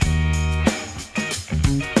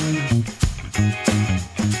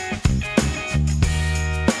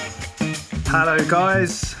Hello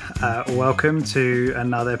guys, welcome to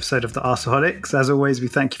another episode of the Arsenalholics. As always, we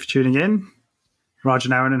thank you for tuning in.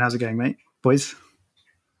 Rajan Aaron, how's it going, mate? Boys?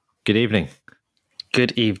 Good evening.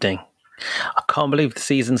 Good evening. I can't believe the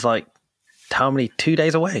season's like, how many, 2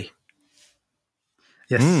 days away?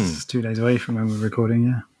 Yes, It's 2 days away from when we're recording,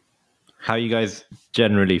 yeah. How are you guys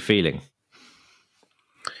generally feeling?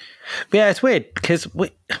 Yeah, it's weird because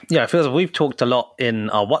it feels like we've talked a lot in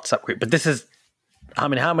our WhatsApp group, but this is, how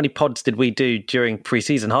many pods did we do during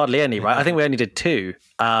pre-season? Hardly any, right? I think we only did 2.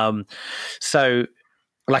 So,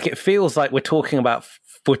 like, it feels like we're talking about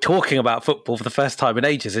football for the first time in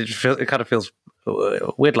ages. It kind of feels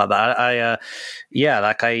weird like that.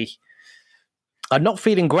 I'm not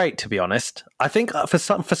feeling great, to be honest. I think for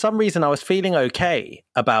some reason I was feeling okay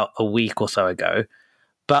about a week or so ago,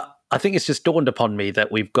 but I think it's just dawned upon me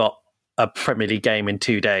that we've got a Premier League game in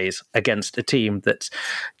 2 days against a team that's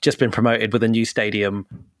just been promoted with a new stadium.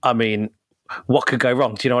 I mean, what could go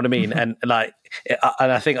wrong? Do you know what I mean? And I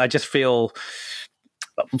think I just feel,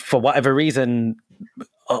 for whatever reason,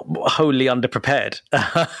 wholly underprepared.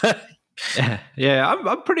 Yeah,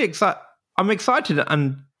 I'm pretty excited. I'm excited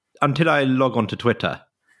until I log onto Twitter,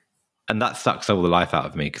 and that sucks all the life out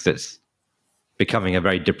of me because it's becoming a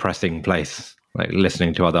very depressing place. Like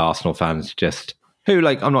listening to other Arsenal fans who,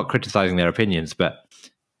 like, I'm not criticizing their opinions, but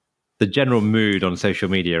the general mood on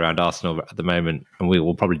social media around Arsenal at the moment, and we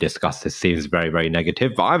will probably discuss this, seems very, very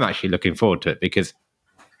negative. But I'm actually looking forward to it because,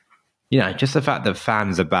 just the fact that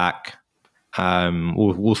fans are back,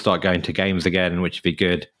 we'll start going to games again, which would be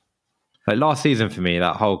good. Like last season for me,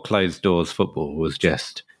 that whole closed doors football was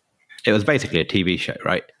it was basically a TV show,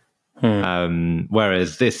 right?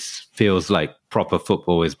 Whereas this feels like proper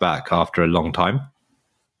football is back after a long time.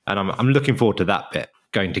 And I'm looking forward to that bit,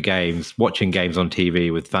 going to games, watching games on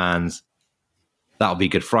TV with fans. That'll be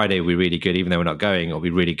good. Friday will be really good, even though we're not going, it'll be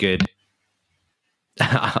really good.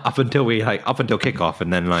 up until kickoff,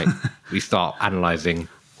 and then we start analysing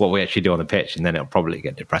what we actually do on the pitch, and then it'll probably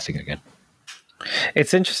get depressing again.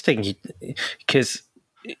 It's interesting because,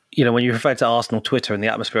 when you refer to Arsenal Twitter and the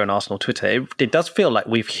atmosphere on Arsenal Twitter, it does feel like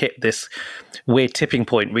we've hit this weird tipping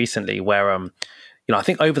point recently where, I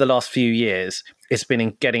think over the last few years, it's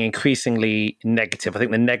been getting increasingly negative. I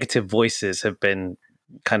think the negative voices have been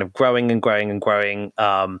kind of growing and growing and growing.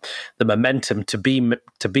 The momentum to be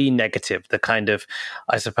negative, the kind of,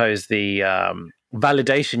 I suppose, the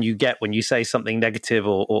validation you get when you say something negative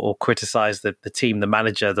or criticize the team, the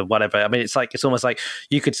manager, the whatever. I mean, it's almost like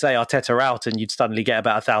you could say Arteta out and you'd suddenly get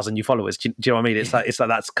about 1,000 new followers. Do you know what I mean? It's like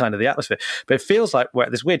that's kind of the atmosphere. But it feels like we're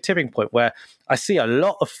at this weird tipping point where I see a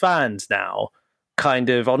lot of fans now kind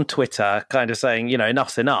of on Twitter kind of saying,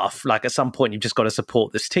 enough's enough. Like at some point you've just got to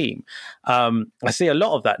support this team. I see a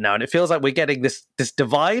lot of that now, and it feels like we're getting this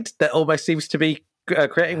divide that almost seems to be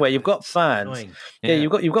creating where you've got fans. Yeah,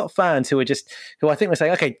 you've got fans who I think are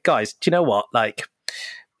saying, okay, guys, do you know what? Like,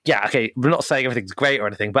 yeah, okay, we're not saying everything's great or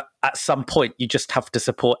anything, but at some point you just have to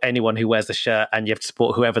support anyone who wears the shirt, and you have to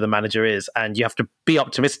support whoever the manager is, and you have to be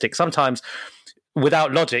optimistic. Sometimes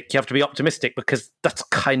without logic, you have to be optimistic because that's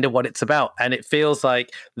kind of what it's about. And it feels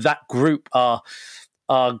like that group are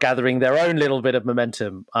gathering their own little bit of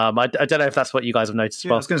momentum. I don't know if that's what you guys have noticed.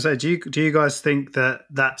 Yeah, I was going to say, do you guys think that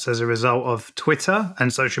that's as a result of Twitter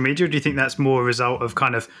and social media? Or do you think that's more a result of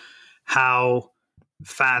kind of how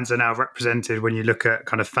fans are now represented when you look at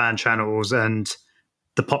kind of fan channels and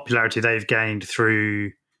the popularity they've gained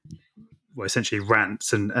through, well, essentially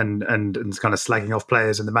rants and kind of slagging off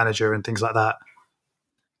players and the manager and things like that?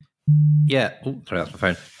 Yeah. Oh, sorry, that's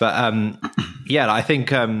my phone. But I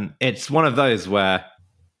think it's one of those where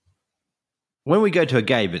when we go to a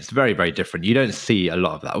game, it's very, very different. You don't see a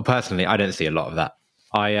lot of that. Well, personally, I don't see a lot of that.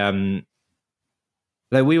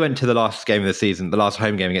 We went to the last game of the season, the last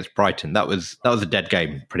home game against Brighton. That was a dead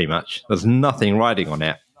game, pretty much. There's nothing riding on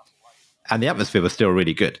it, and the atmosphere was still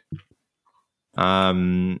really good.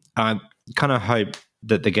 I kind of hope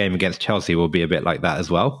that the game against Chelsea will be a bit like that as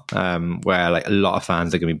well, where like a lot of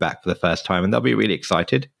fans are going to be back for the first time and they'll be really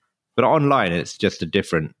excited. But online, it's just a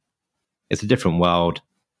different world.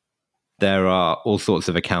 There are all sorts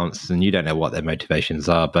of accounts, and you don't know what their motivations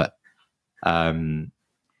are. But I'm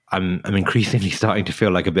increasingly starting to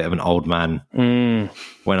feel like a bit of an old man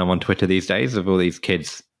when I'm on Twitter these days, of all these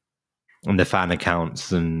kids and the fan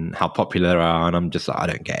accounts and how popular they are, and I'm just like, I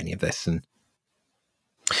don't get any of this. And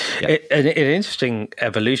yeah. An interesting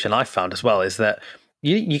evolution I found as well is that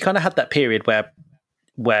you kind of had that period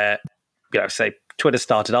where say Twitter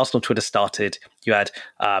started, Arsenal Twitter started, you had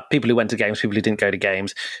people who went to games, people who didn't go to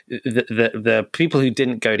games. The people who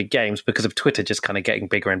didn't go to games because of Twitter just kind of getting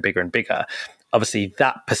bigger and bigger and bigger. Obviously,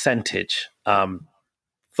 that percentage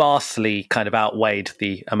vastly kind of outweighed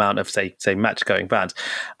the amount of, say match-going fans.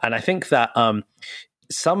 And I think that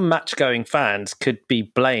some match-going fans could be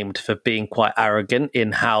blamed for being quite arrogant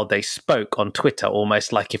in how they spoke on Twitter,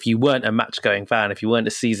 almost like if you weren't a match-going fan, if you weren't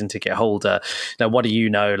a season ticket holder, what do you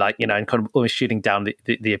know? Like, and kind of almost shooting down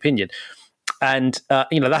the opinion. And,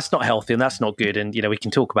 that's not healthy and that's not good. And, we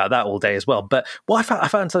can talk about that all day as well. But what I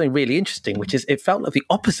found something really interesting, which is it felt like the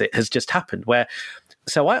opposite has just happened, where,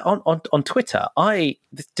 so on Twitter,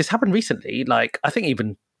 this happened recently, like I think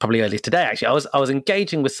even probably earlier today, actually, I was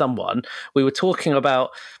engaging with someone. We were talking about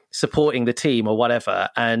supporting the team or whatever,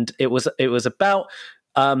 and it was about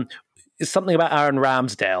something about Aaron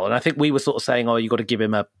Ramsdale, and I think we were sort of saying, "Oh, you got to give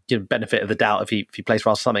him a benefit of the doubt if he plays for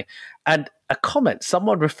us," something. And a comment,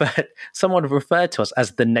 someone referred to us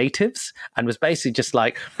as the natives, and was basically just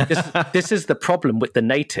like, "This is the problem with the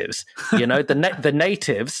natives, the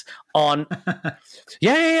natives on."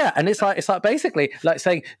 Yeah, and it's like basically like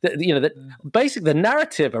saying that that basically the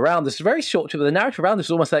narrative around this, very short, the narrative around this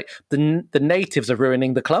is almost like the natives are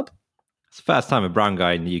ruining the club. It's the first time a brown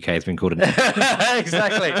guy in the UK has been called an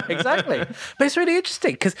exactly. But it's really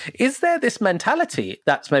interesting because is there this mentality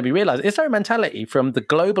that's maybe realised? Is there a mentality from the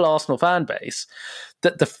global Arsenal fan base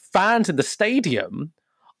that the fans in the stadium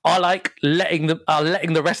are like letting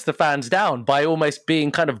the rest of the fans down by almost being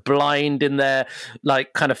kind of blind in their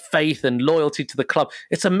like kind of faith and loyalty to the club?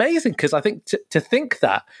 It's amazing because I think to think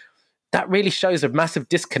that really shows a massive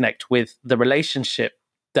disconnect with the relationship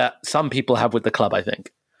that some people have with the club, I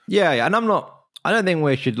think. Yeah, and I don't think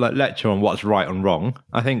we should lecture on what's right and wrong.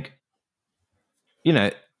 I think,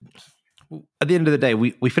 at the end of the day,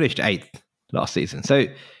 we finished 8th last season. So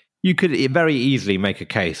you could very easily make a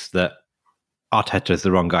case that Arteta is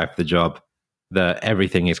the wrong guy for the job, that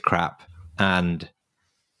everything is crap, and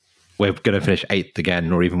we're going to finish 8th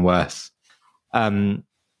again, or even worse.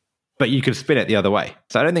 But you could spin it the other way.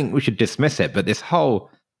 So I don't think we should dismiss it, but this whole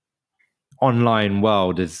online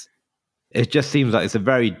world it just seems like it's a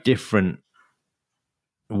very different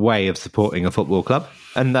way of supporting a football club.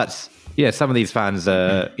 And that's, some of these fans,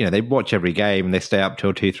 they watch every game and they stay up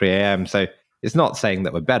till 2, 3 a.m. So it's not saying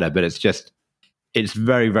that we're better, but it's a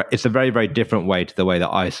very, very different way to the way that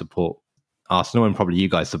I support Arsenal and probably you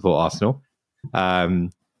guys support Arsenal. I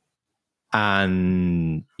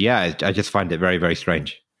just find it very, very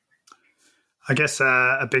strange. I guess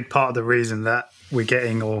a big part of the reason that we're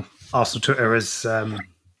getting, or Arsenal Twitter is,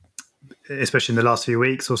 especially in the last few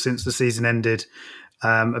weeks or since the season ended,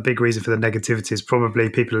 a big reason for the negativity is probably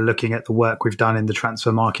people are looking at the work we've done in the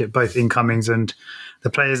transfer market, both incomings and the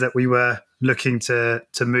players that we were looking to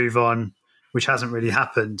move on, which hasn't really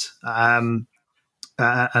happened. And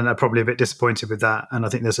are probably a bit disappointed with that. And I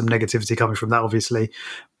think there's some negativity coming from that, obviously.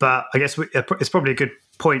 But I guess it's probably a good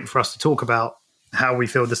point for us to talk about how we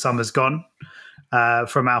feel the summer's gone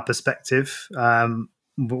from our perspective.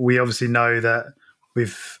 We obviously know that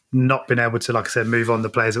we've not been able to, like I said, move on the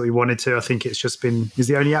players that we wanted to. I think it's just been, is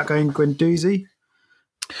the only outgoing Guendouzi?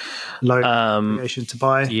 Low obligation to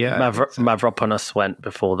buy. Yeah. Mavropanos went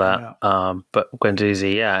before that. Yeah. But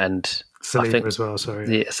Guendouzi, and Saliba as well,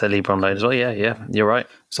 sorry. Yeah, Saliba on loan as well, yeah, you're right.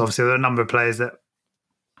 So obviously there are a number of players that,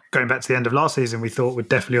 going back to the end of last season, we thought were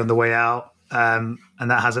definitely on the way out, and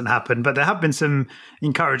that hasn't happened. But there have been some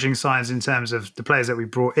encouraging signs in terms of the players that we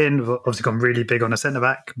brought in. We've obviously gone really big on a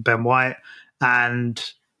centre-back, Ben White, and,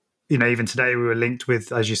 even today we were linked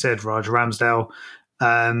with, as you said, Raj Ramsdale.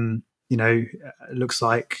 It looks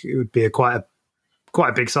like it would be quite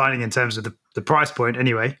a big signing in terms of the price point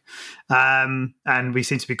anyway. And we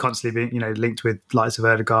seem to be constantly being, linked with lights of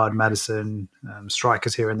Odegaard, Maddison,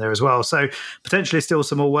 strikers here and there as well. So potentially still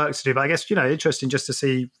some more work to do. But I guess, interesting just to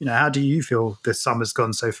see, how do you feel this summer's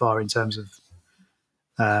gone so far in terms of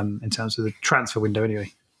the transfer window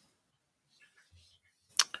anyway?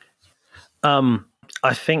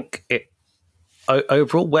 I think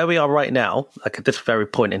overall, where we are right now, like at this very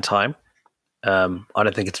point in time, I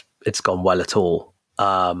don't think it's gone well at all.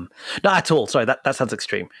 Not at all. Sorry, that sounds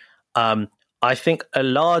extreme. I think a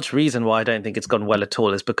large reason why I don't think it's gone well at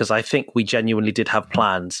all is because I think we genuinely did have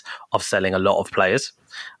plans of selling a lot of players,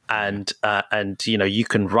 and you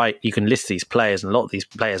can list these players, and a lot of these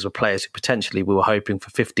players were players who potentially we were hoping for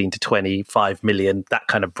 15 to 25 million, that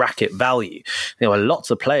kind of bracket value. There were lots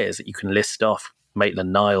of players that you can list off: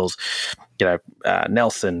 Maitland-Niles,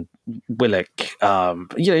 Nelson, Willock.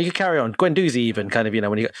 You carry on, Guendouzi, even kind of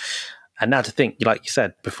when you. And now to think, like you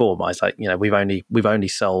said before, Miles, like we've only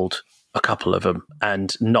sold a couple of them,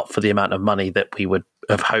 and not for the amount of money that we would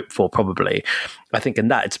have hoped for, probably. I think in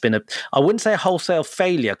that it's been I wouldn't say a wholesale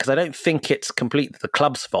failure, because I don't think it's completely the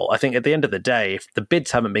club's fault. I think at the end of the day, if the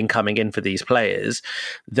bids haven't been coming in for these players,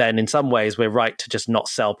 then in some ways we're right to just not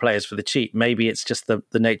sell players for the cheap. Maybe it's just the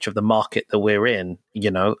nature of the market that we're in,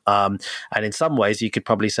 and in some ways you could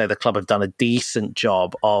probably say the club have done a decent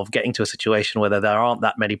job of getting to a situation where there aren't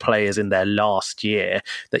that many players in their last year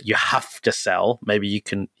that you have to sell. Maybe you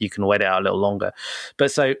can wait it out a little longer.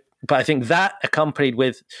 But I think that, accompanied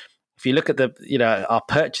with, if you look at our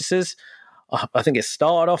purchases, I think it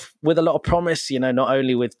started off with a lot of promise, not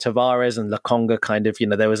only with Tavares and Lokonga kind of,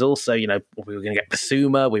 there was also, we were going to get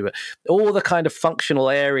Basuma, we were all the kind of functional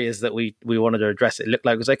areas that we wanted to address. It looked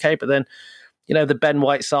like it was okay, but then, the Ben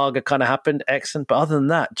White saga kind of happened, excellent. But other than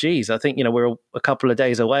that, geez, I think, we're a couple of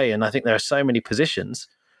days away, and I think there are so many positions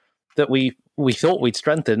that we thought we'd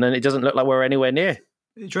strengthen, and it doesn't look like we're anywhere near.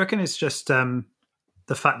 Do you reckon it's just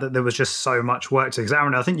the fact that there was just so much work to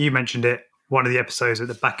examine? I think you mentioned it one of the episodes at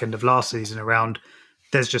the back end of last season around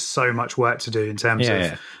there's just so much work to do in terms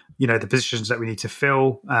of the positions that we need to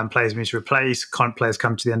fill, players we need to replace, players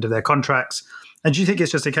come to the end of their contracts. And do you think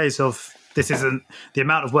it's just a case of this isn't the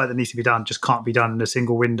amount of work that needs to be done just can't be done in a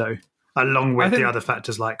single window, along with the other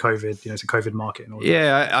factors like COVID, it's a COVID market and all that?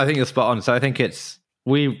 Yeah, I think you're spot on. So I think it's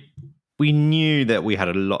we knew that we had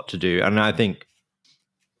a lot to do, and I think,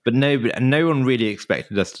 but no one really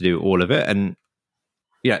expected us to do all of it. And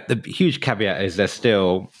the huge caveat is there's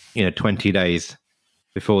still 20 days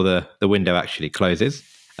before the window actually closes.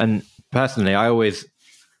 And personally, I always,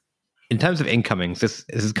 in terms of incomings, this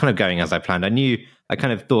is kind of going as I planned. I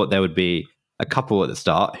kind of thought there would be a couple at the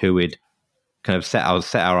start who would kind of set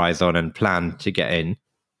our eyes on and plan to get in,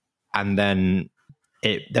 and then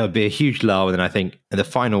there would be a huge lull. And then I think the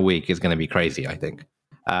final week is going to be crazy, I think.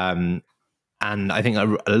 And I think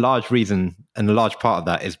a large reason and a large part of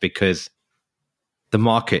that is because the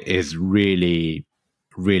market is really,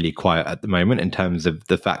 really quiet at the moment, in terms of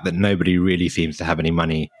the fact that nobody really seems to have any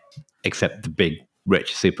money except the big,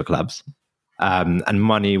 rich super clubs. And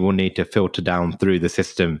money will need to filter down through the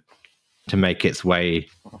system to make its way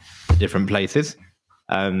to different places.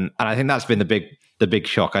 And I think that's been the big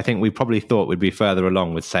shock. I think we probably thought we'd be further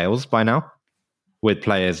along with sales by now, with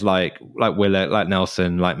players like Willett, like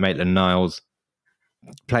Nelson, like Maitland-Niles,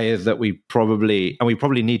 players that we probably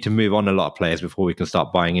need to move on a lot of players before we can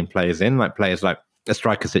start buying in players in, like players like a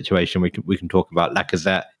striker situation we can talk about,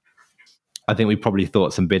 Lacazette. I think we probably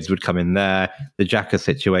thought some bids would come in there. The Xhaka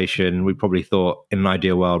situation, we probably thought in an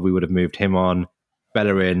ideal world we would have moved him on.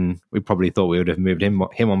 Bellerin, we probably thought we would have moved him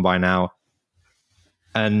on by now.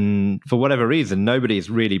 And for whatever reason, nobody's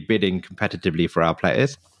really bidding competitively for our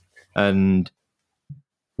players. And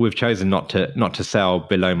we've chosen not to sell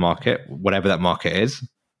below market, whatever that market is.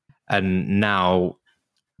 And now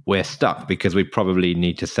we're stuck because we probably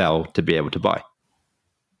need to sell to be able to buy.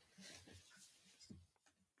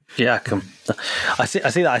 Yeah, I see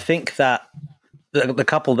that. I think that the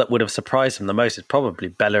couple that would have surprised him the most is probably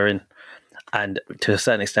Bellerin and, to a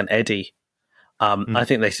certain extent, Eddie. I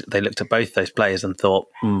think they looked at both those players and thought,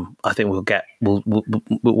 I think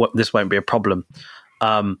this won't be a problem.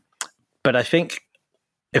 But I think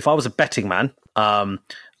if I was a betting man,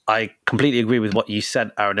 I completely agree with what you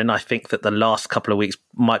said, Aaron, and I think that the last couple of weeks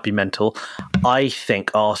might be mental. I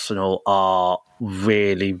think Arsenal are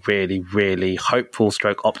really, really, really hopeful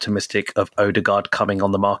 / optimistic of Odegaard coming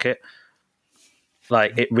on the market.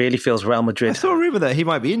 Like, it really feels Real Madrid. I saw a rumour that he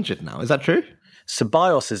might be injured now. Is that true?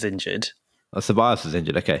 Ceballos is injured. Oh, Ceballos is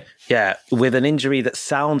injured, okay. Yeah, with an injury that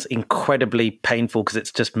sounds incredibly painful because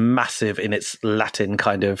it's just massive in its Latin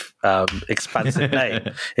kind of expansive name.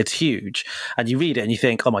 It's huge. And you read it and you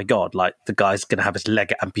think, oh my God, like the guy's going to have his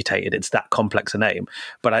leg amputated. It's that complex a name.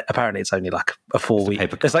 But apparently it's only like a 4 week.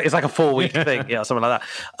 It's like a 4 week thing, yeah, something like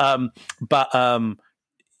that.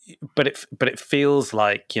 But it feels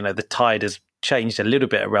like, the tide has changed a little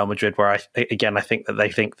bit at Real Madrid, where I think that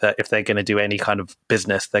they think that if they're going to do any kind of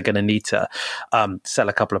business, they're going to need to sell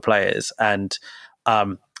a couple of players. And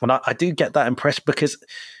I do get that impression, because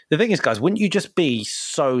the thing is, guys, wouldn't you just be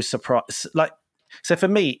so surprised? Like, so for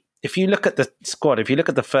me, if you look at the squad, if you look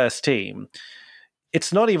at the first team,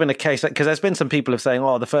 it's not even a case, because there's been some people of saying,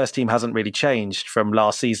 the first team hasn't really changed from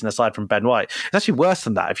last season aside from Ben White. It's actually worse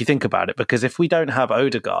than that if you think about it, because if we don't have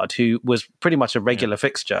Odegaard, who was pretty much a regular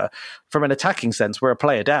fixture, from an attacking sense, we're a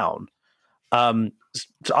player down. I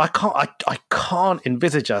can't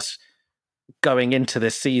envisage us going into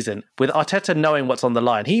this season with Arteta knowing what's on the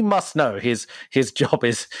line. He must know his job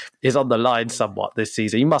is on the line somewhat this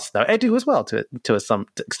season. He must know. Edu as well to some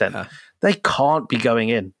extent. They can't be going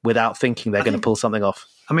in without thinking they're going to pull something off.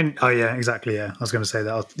 I mean, oh yeah, exactly. Yeah, I was going to say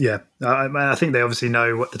that. Yeah, I think they obviously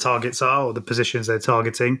know what the targets are or the positions they're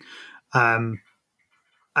targeting, and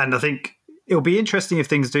I think it'll be interesting if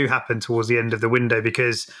things do happen towards the end of the window,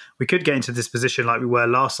 because we could get into this position like we were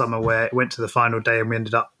last summer, where it went to the final day and we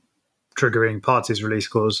ended up triggering Partey's release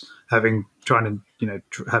clause, having tried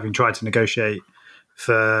to negotiate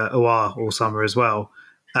for Aouar all summer as well.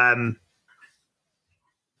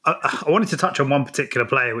 I wanted to touch on one particular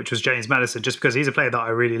player, which was James Maddison, just because he's a player that I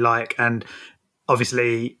really like. And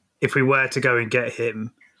obviously, if we were to go and get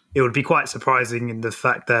him, it would be quite surprising in the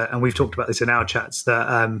fact that, and we've talked about this in our chats,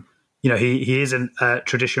 that he isn't a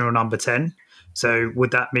traditional number 10. So would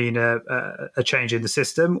that mean a change in the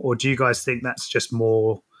system, or do you guys think that's just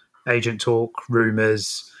more agent talk,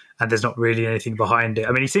 rumours, and there's not really anything behind it?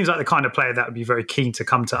 I mean, he seems like the kind of player that would be very keen to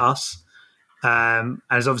come to us. And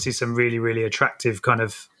there's obviously some really, really attractive kind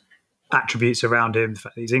of attributes around him. The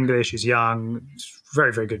fact that he's English, he's young, he's a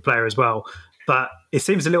very, very good player as well. But it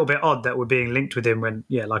seems a little bit odd that we're being linked with him when,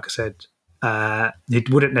 like I said, he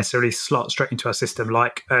wouldn't necessarily slot straight into our system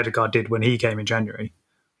like Ødegaard did when he came in January.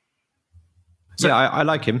 So, yeah, I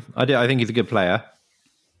like him. I think he's a good player.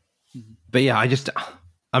 But yeah,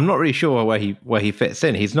 I'm not really sure where he fits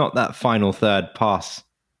in. He's not that final third pass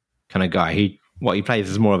kind of guy. He plays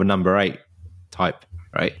is more of a number 8 type,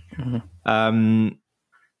 right? Mm-hmm.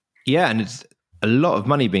 Yeah, and it's a lot of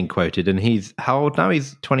money being quoted, and he's how old now?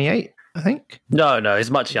 He's 28, I think. No,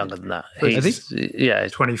 he's much younger than that. Is he? Yeah,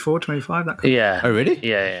 24, 25. That yeah. Oh, really?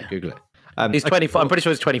 Yeah. Google it. He's 24. I'm pretty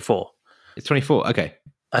sure he's 24. It's 24. Okay.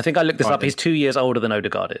 I think I looked this up. Then. He's 2 years older than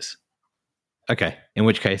Ødegaard is. Okay, in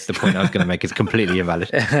which case the point I was going to make is completely invalid.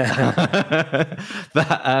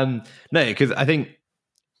 But no, because I think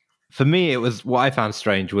for me, it was what I found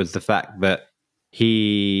strange was the fact that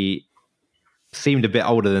he seemed a bit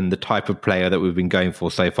older than the type of player that we've been going for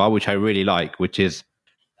so far, which I really like, which is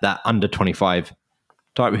that under 25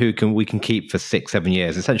 type we can keep for 6-7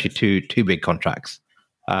 years, essentially two big contracts.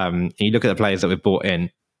 And you look at the players that we've bought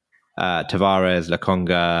in, Tavares,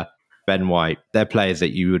 Lokonga, Ben White, they're players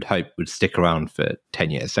that you would hope would stick around for 10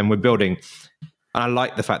 years. And we're building, and I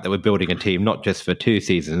like the fact that we're building a team, not just for 2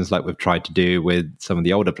 seasons like we've tried to do with some of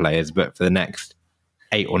the older players, but for the next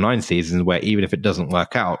 8 or 9 seasons, where even if it doesn't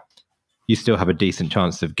work out, you still have a decent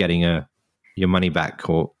chance of getting your money back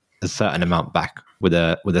or a certain amount back with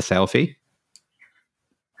a sale fee.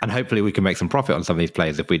 And hopefully we can make some profit on some of these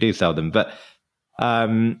players if we do sell them. But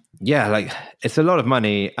it's a lot of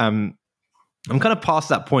money. I'm kind of past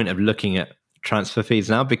that point of looking at transfer fees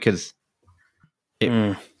now, because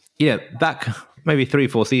back maybe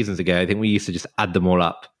 3-4 seasons ago, I think we used to just add them all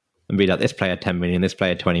up and be like, this player 10 million, this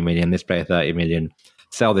player 20 million, this player 30 million,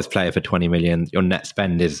 sell this player for 20 million, your net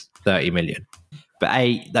spend is 30 million. But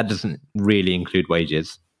A, that doesn't really include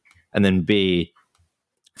wages. And then B,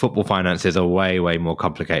 football finances are way, way more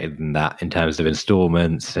complicated than that in terms of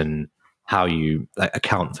installments and how you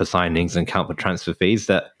account for signings and account for transfer fees.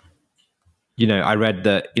 That, I read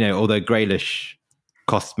that, although Grealish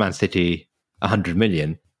cost Man City 100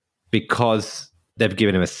 million, because they've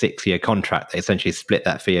given him a 6-year contract, they essentially split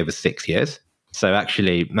that fee over 6 years. So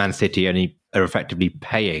actually, Man City only are effectively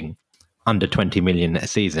paying under 20 million a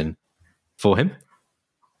season for him.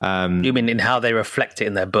 You mean in how they reflect it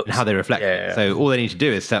in their books? How they reflect it. So all they need to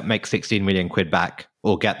do is make 16 million quid back,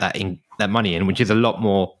 or get that money in, which is a lot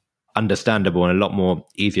more understandable and a lot more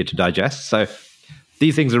easier to digest. So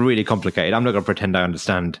these things are really complicated. I'm not going to pretend I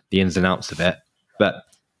understand the ins and outs of it, but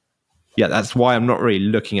yeah, that's why I'm not really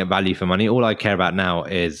looking at value for money. All I care about now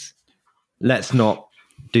is, let's not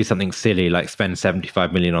do something silly like spend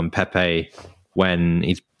 75 million on Pepe when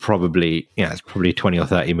he's probably, it's probably 20 or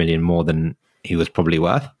 30 million more than he was probably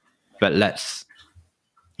worth. But let's,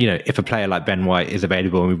 if a player like Ben White is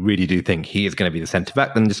available and we really do think he is going to be the centre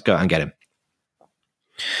back, then just go out and get him.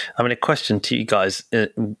 I mean, a question to you guys,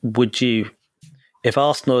 would you, if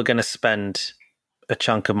Arsenal are going to spend a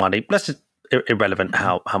chunk of money, let's just, irrelevant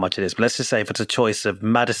how much it is, but let's just say if it's a choice of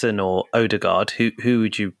Maddison or Ødegaard, who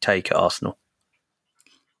would you take at Arsenal?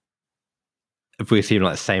 If we assume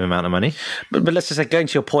the same amount of money? But let's just say, going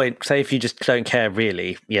to your point, say if you just don't care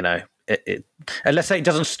really, and let's say it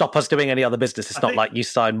doesn't stop us doing any other business. It's not like you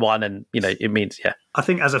sign one and, it means, I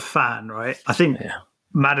think as a fan, right, I think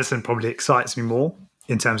Maddison probably excites me more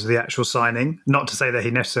in terms of the actual signing. Not to say that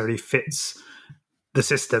he necessarily fits the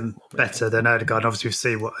system better than Ødegaard. Obviously, we've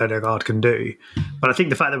seen what Ødegaard can do. But I think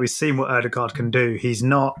the fact that we've seen what Ødegaard can do, he's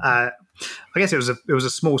not... I guess it was a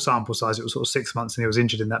small sample size. It was sort of 6 months, and he was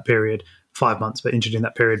injured in that period. 5 months, but injured in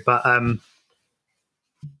that period. But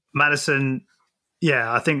Maddison,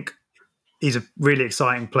 yeah, I think he's a really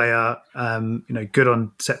exciting player. Good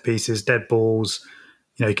on set pieces, dead balls.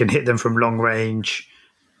 He can hit them from long range.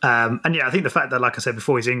 And yeah, I think the fact that, like I said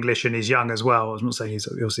before, he's English and he's young as well. I'm not saying he's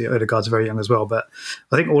obviously Odegaard's very young as well, but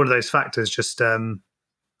I think all of those factors just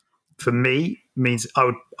for me means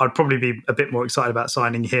I'd probably be a bit more excited about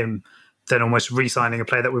signing him than almost re-signing a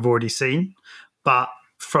player that we've already seen. But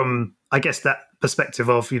from, I guess, that perspective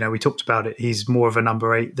of, we talked about it, he's more of a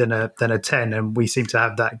number 8 than a 10, and we seem to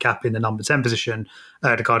have that gap in the number 10 position.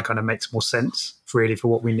 Odegaard kind of makes more sense really for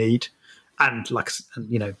what we need. And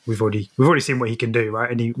we've already seen what he can do, right?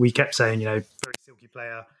 And we kept saying, very silky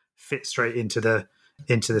player, fit straight into the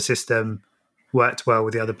system, worked well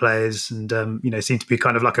with the other players, and seemed to be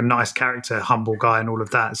kind of like a nice character, humble guy, and all of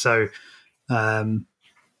that. So I'd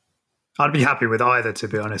be happy with either, to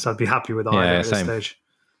be honest. I'd be happy with either at this stage.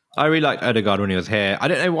 I really liked Odegaard when he was here. I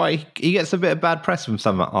don't know why he gets a bit of bad press from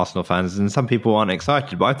some Arsenal fans, and some people aren't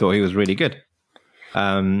excited, but I thought he was really good.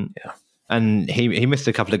 And he missed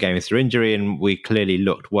a couple of games through injury, and we clearly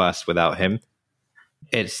looked worse without him.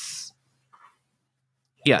 But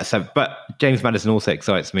James Maddison also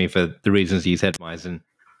excites me for the reasons you said, Miles, and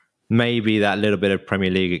maybe that little bit of Premier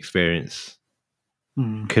League experience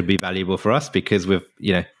could be valuable for us, because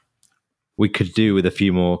we could do with a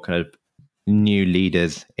few more kind of new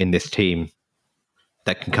leaders in this team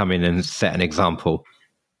that can come in and set an example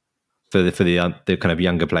for the kind of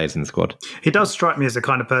younger players in the squad. He does strike me as the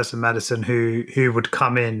kind of person, Maddison, who would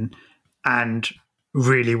come in and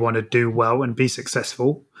really want to do well and be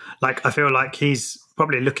successful. Like, I feel like he's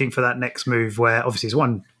probably looking for that next move, where obviously he's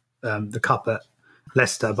won the cup at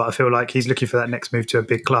Leicester, but I feel like he's looking for that next move to a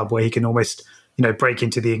big club where he can almost break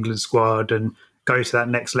into the England squad and go to that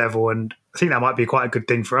next level. And I think that might be quite a good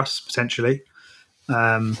thing for us potentially.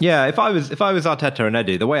 If I was Arteta and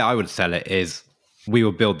Edu, the way I would sell it is, we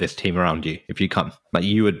will build this team around you if you come. Like,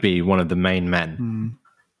 you would be one of the main men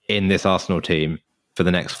in this Arsenal team for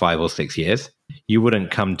the next 5 or 6 years. You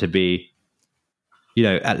wouldn't come to be,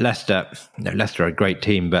 at Leicester. Leicester are a great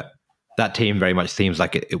team, but that team very much seems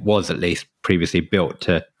like it was at least previously built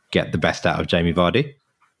to get the best out of Jamie Vardy.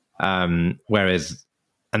 Whereas,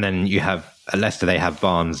 and then you have at Leicester, they have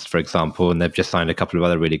Barnes, for example, and they've just signed a couple of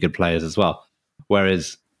other really good players as well.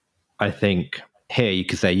 Whereas I think here you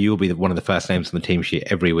could say you'll be one of the first names on the team sheet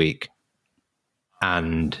every week.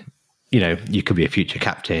 And, you could be a future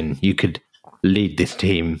captain. You could lead this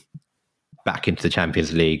team back into the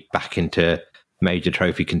Champions League, back into major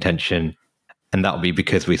trophy contention. And that'll be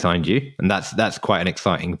because we signed you. And that's quite an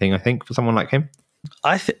exciting thing, I think, for someone like him.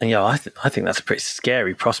 I think that's a pretty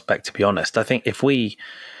scary prospect, to be honest. I think if we...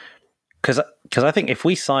 Because I think if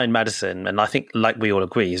we sign Maddison, and I think, like we all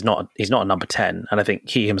agree, he's not a number 10, and I think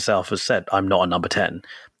he himself has said, I'm not a number 10.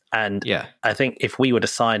 And I think if we were to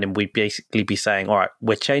sign him, we'd basically be saying, all right,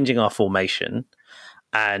 we're changing our formation,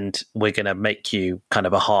 and we're going to make you kind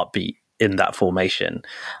of a heartbeat in that formation.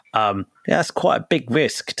 That's quite a big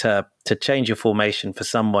risk to change your formation for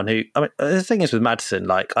someone who... I mean, the thing is with Maddison,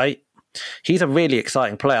 he's a really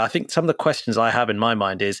exciting player. I think some of the questions I have in my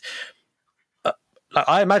mind is...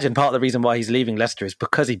 I imagine part of the reason why he's leaving Leicester is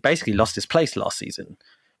because he basically lost his place last season,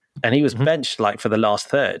 and he was benched for the last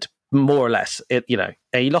third, more or less. And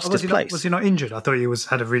he lost his place. Was he not injured? I thought he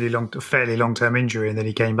had a fairly long-term injury, and then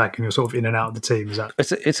he came back and he was sort of in and out of the team. Is that?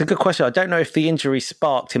 It's a good question. I don't know if the injury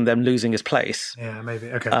sparked him them losing his place. Yeah,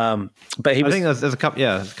 maybe. Okay. But I think there's a couple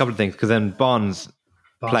of things, because then Barnes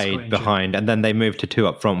played behind, and then they moved to 2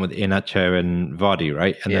 up front with Iheanacho and Vardy,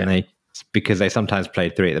 right? And then because they sometimes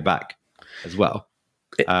played 3 at the back as well.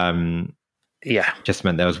 Just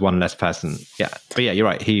meant there was one less person. But you're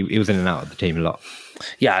right. He was in and out of the team a lot.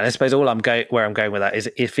 And I suppose where I'm going with that is,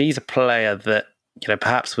 if he's a player that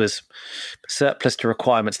perhaps was surplus to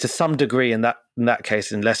requirements to some degree in that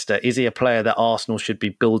case in Leicester, is he a player that Arsenal should be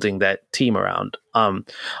building their team around? I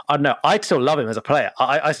don't know. I'd still love him as a player.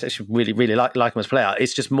 I actually really really like him as a player.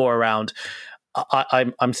 It's just more around.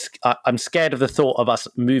 I'm scared of the thought of us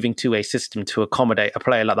moving to a system to accommodate a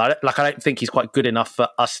player like that. I don't think he's quite good enough for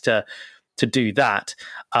us to do that.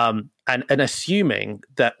 And assuming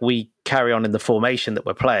that we carry on in the formation that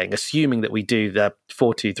we're playing, assuming that we do the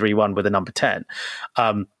 4-2-3-1 with a number 10,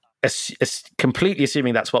 completely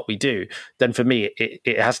assuming that's what we do, then for me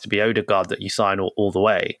it has to be Odegaard that you sign all the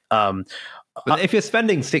way. But if you're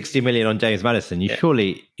spending 60 million on James Maddison, you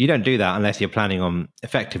don't do that unless you're planning on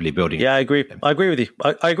effectively building. Yeah, I agree. I agree with you.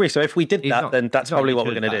 I agree. So if we did that, then that's probably what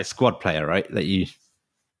we're going to do. Squad player, right? That you.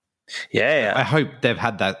 Yeah. I hope they've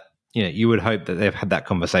had that. You would hope that they've had that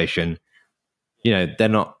conversation they're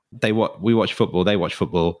not. We watch football. They watch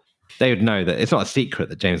football. They would know that it's not a secret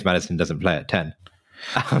that James Maddison doesn't play at 10.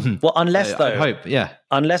 Well, unless I hope,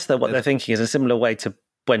 unless what they're thinking is a similar way to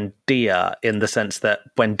Buendia, in the sense that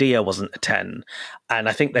Buendia wasn't a 10, and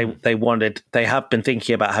I think they have been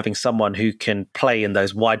thinking about having someone who can play in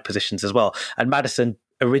those wide positions as well. And Maddison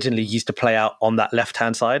originally used to play out on that left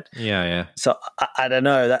hand side. Yeah. So I don't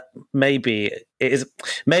know, that maybe it is.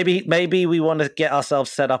 Maybe we want to get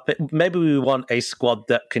ourselves set up. Maybe we want a squad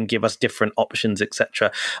that can give us different options,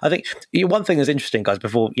 etc. I think one thing that's interesting, guys.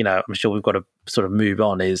 Before I'm sure we've got to sort of move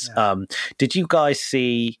on. Is did you guys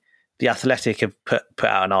see? The Athletic have put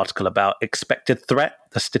out an article about expected threat,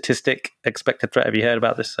 the statistic expected threat. Have you heard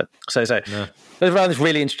about this? So no. I found this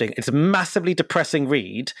really interesting. It's a massively depressing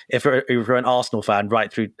read if you're an Arsenal fan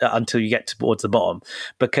right through until you get towards the bottom,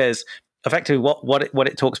 because effectively what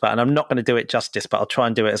it talks about, and I'm not going to do it justice, but I'll try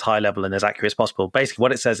and do it as high level and as accurate as possible. Basically,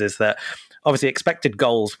 what it says is that obviously expected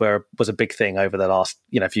goals was a big thing over the last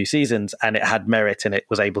few seasons, and it had merit, and it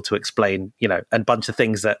was able to explain a bunch of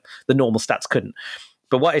things that the normal stats couldn't.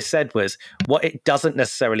 But what it said was, what it doesn't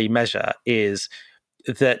necessarily measure is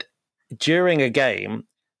that during a game,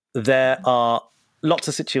 there are lots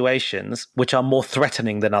of situations which are more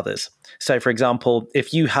threatening than others. So, for example,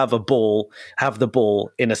 if you have the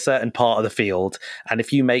ball in a certain part of the field, and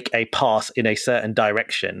if you make a pass in a certain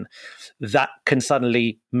direction, that can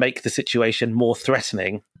suddenly make the situation more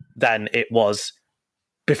threatening than it was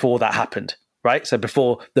before that happened. Right? So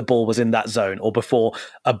before the ball was in that zone, or before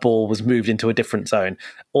a ball was moved into a different zone,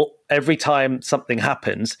 or every time something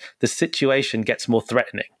happens, the situation gets more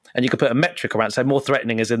threatening. And you could put a metric around, so more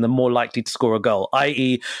threatening is in the more likely to score a goal,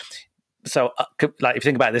 i.e., so like if you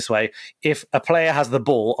think about it this way, if a player has the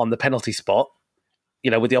ball on the penalty spot,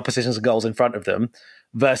 with the opposition's goals in front of them,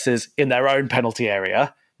 versus in their own penalty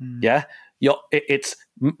area, it's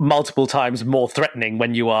multiple times more threatening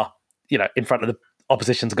when you are, in front of the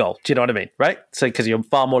opposition's goal. Do you know what I mean? Right? So because you're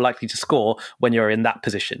far more likely to score when you're in that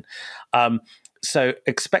position. So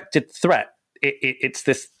expected threat, it's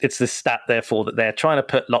this stat, therefore, that they're trying to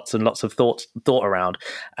put lots and lots of thought around.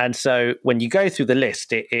 And so when you go through the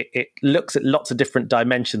list, it looks at lots of different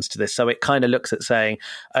dimensions to this. So it kind of looks at saying,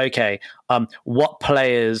 okay, what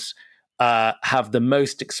players have the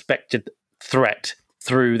most expected threat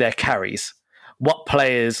through their carries? What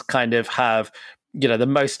players kind of have the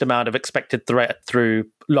most amount of expected threat through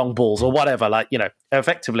long balls, or whatever,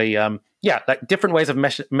 effectively, like different ways of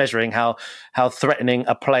measuring how threatening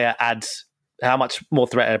a player adds, how much more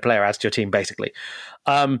threat a player adds to your team, basically.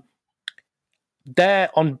 They're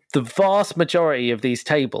on the vast majority of these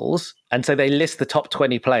tables, and so they list the top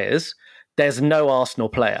 20 players. There's no Arsenal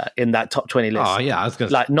player in that top 20 list. Oh, yeah, I was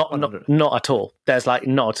going to say. Not at all. There's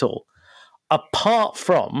not at all. Apart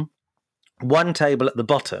from one table at the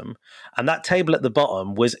bottom, and that table at the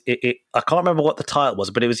bottom was I can't remember what the title was,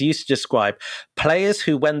 but it was used to describe players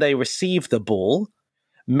who, when they receive the ball,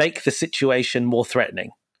 make the situation more threatening.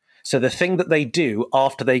 So the thing that they do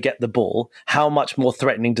after they get the ball, how much more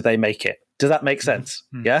threatening do they make it? Does that make sense?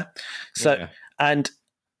 Mm-hmm. Yeah. So and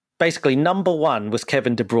basically number one was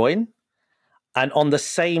Kevin De Bruyne, and on the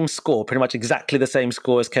same score, pretty much exactly the same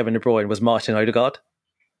score as Kevin De Bruyne, was Martin Odegaard.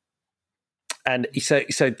 And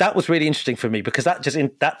so that was really interesting for me, because that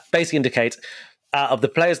basically indicates, out of the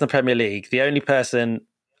players in the Premier League, the only person,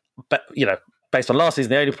 based on last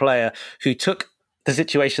season, the only player who took the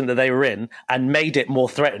situation that they were in and made it more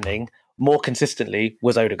threatening more consistently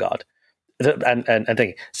was Odegaard. And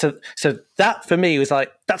thinking, so that for me was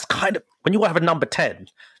like, that's kind of, when you have a number 10,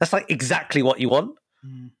 that's like exactly what you want.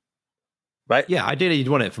 Right? Yeah, ideally you'd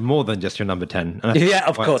want it for more than just your number 10. Yeah,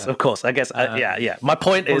 of course. I guess, yeah. My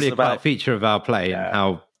point is about a feature of our play and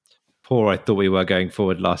how poor I thought we were going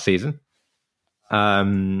forward last season. But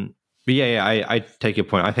I take your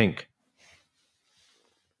point. I think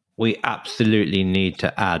we absolutely need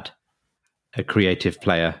to add a creative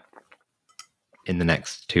player in the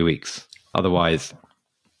next 2 weeks. Otherwise,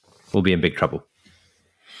 we'll be in big trouble.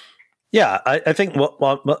 Yeah, I think what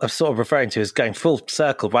I'm sort of referring to is going full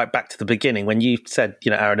circle right back to the beginning when you said,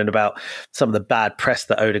 Aaron, about some of the bad press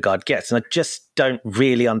that Odegaard gets, and I just don't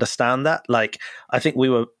really understand that. Like, I think we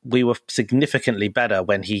were significantly better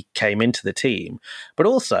when he came into the team, but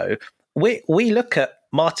also we look at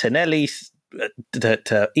Martinelli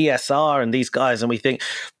to ESR and these guys, and we think,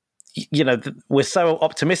 we're so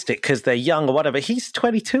optimistic because they're young or whatever. He's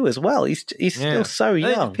 22 as well. He's still so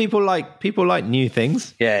young. People like new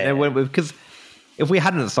things. Yeah. Because if we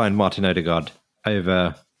hadn't signed Martin Odegaard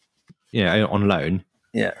over, on loan,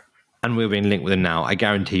 yeah, and we're being linked with him now, I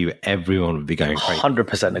guarantee you everyone would be going crazy.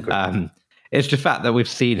 100% agree. It's the fact that we've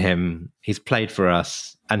seen him, he's played for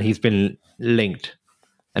us, and he's been linked,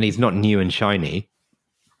 and he's not new and shiny,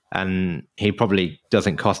 and he probably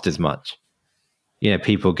doesn't cost as much.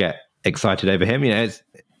 People get excited over him.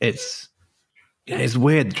 It's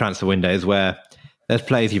weird, the transfer windows, where there's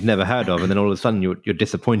players you've never heard of, and then all of a sudden you're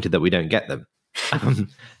disappointed that we don't get them.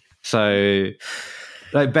 So,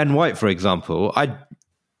 like Ben White, for example,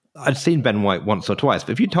 I'd seen Ben White once or twice,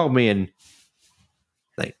 but if you told me in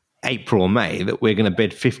like April or May that we're going to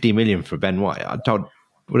bid 50 million for Ben White,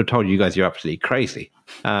 would have told you guys you're absolutely crazy.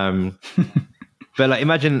 But like,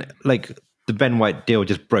 imagine like the Ben White deal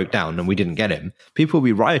just broke down and we didn't get him. People will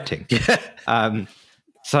be rioting.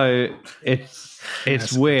 So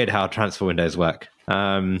it's weird how transfer windows work.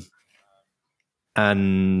 And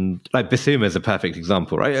like Bissouma is a perfect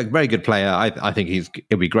example, right? A very good player. I think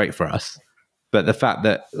he'll be great for us. But the fact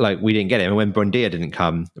that like we didn't get him, and when Buendia didn't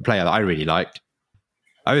come, a player that I really liked,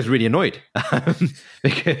 I was really annoyed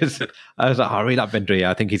because I was like, I really like Buendia.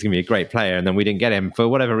 I think he's going to be a great player. And then we didn't get him for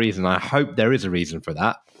whatever reason. I hope there is a reason for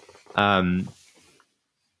that.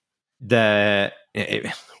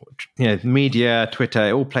 Media, Twitter,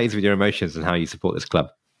 it all plays with your emotions and how you support this club.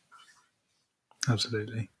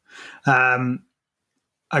 Absolutely.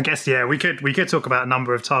 I guess, we could talk about a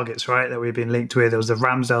number of targets, right, that we've been linked with. There was a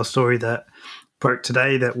Ramsdale story that broke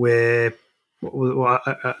today that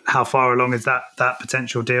how far along is that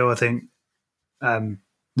potential deal? I think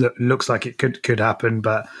looks like it could happen,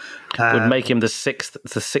 but would make him the sixth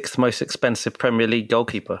most expensive Premier League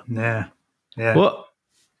goalkeeper. Yeah.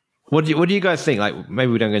 What do you guys think? Like,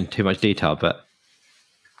 maybe we don't go into too much detail, but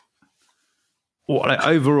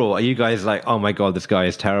overall, are you guys like, oh my god, this guy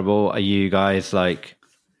is terrible? Are you guys like,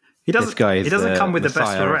 he doesn't come with the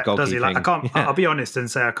best for rep, does he? Like, I'll be honest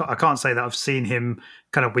and say I can't say that I've seen him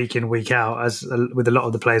kind of week in, week out as with a lot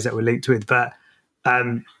of the players that we're linked with, but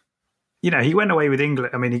he went away with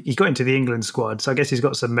England. I mean, he got into the England squad, so I guess he's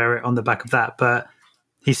got some merit on the back of that, but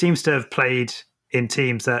he seems to have played in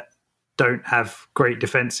teams that don't have great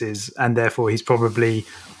defenses, and therefore he's probably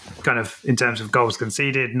kind of, in terms of goals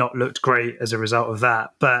conceded, not looked great as a result of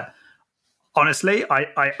that. But honestly,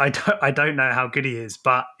 I don't know how good he is,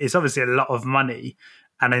 but it's obviously a lot of money,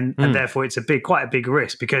 and therefore it's quite a big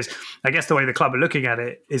risk, because I guess the way the club are looking at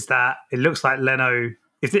it is that it looks like Leno,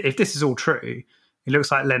 if this is all true, it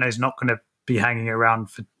looks like Leno's not going to be hanging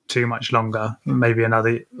around for too much longer, maybe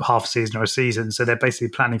another half season or a season. So they're basically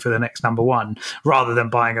planning for the next number one rather than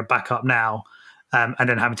buying a backup now. And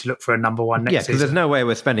then having to look for a number one next season. Yeah, because there's no way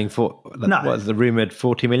we're spending what was the rumoured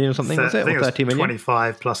 40 million or something, was it? Or 30 million?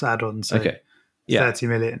 25 plus add-ons, so 30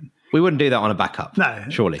 million. We wouldn't do that on a backup. No,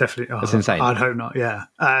 surely. Definitely. That's insane. I'd hope not, yeah.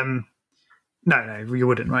 No, you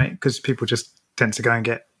wouldn't, right? Because people just tend to go and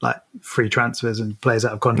get like free transfers and players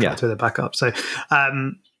out of contract with a backup. So,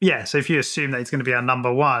 so if you assume that he's going to be our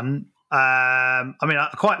number one, I mean, I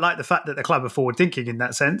quite like the fact that the club are forward thinking in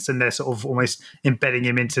that sense, and they're sort of almost embedding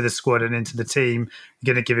him into the squad and into the team,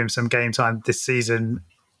 going to give him some game time this season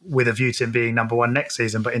with a view to him being number one next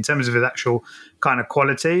season. But in terms of his actual kind of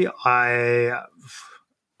quality, I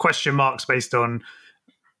question marks based on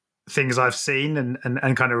things I've seen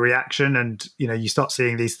and kind of reaction. And, you start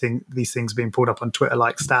seeing these things being pulled up on Twitter,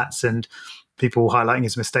 like stats and people highlighting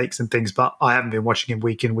his mistakes and things, but I haven't been watching him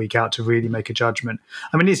week in, week out to really make a judgment.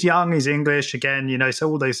 I mean, he's young, he's English again,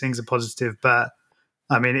 so all those things are positive, but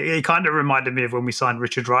I mean, it kind of reminded me of when we signed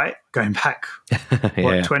Richard Wright going back,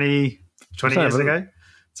 20 years ago?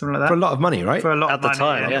 Something like that. For a lot of money, right? For a lot at of the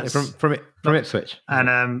money, time, yes. From Ipswich.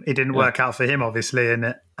 And it didn't work out for him, obviously,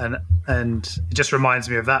 and it just reminds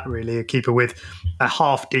me of that, really, a keeper with a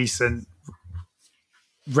half decent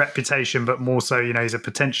reputation, but more so, he's a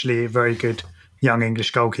potentially very good young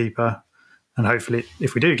English goalkeeper, and hopefully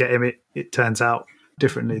if we do get him, it turns out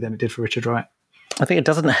differently than it did for Richard Wright. I think it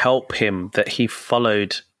doesn't help him that he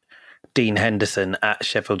followed Dean Henderson at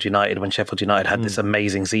Sheffield United when Sheffield United had this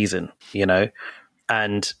amazing season,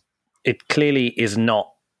 and it clearly is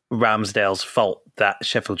not Ramsdale's fault that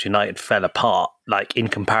Sheffield United fell apart, like in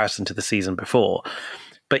comparison to the season before,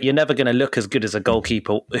 but you're never going to look as good as a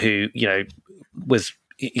goalkeeper who was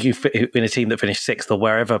in a team that finished sixth or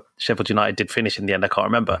wherever Sheffield United did finish in the end. I can't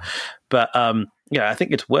remember. But, I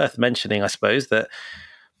think it's worth mentioning, I suppose, that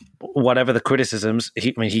whatever the criticisms,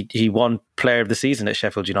 he won Player of the Season at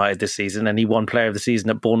Sheffield United this season, and he won Player of the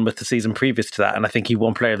Season at Bournemouth the season previous to that. And I think he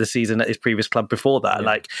won Player of the Season at his previous club before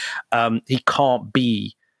that. Yeah. He can't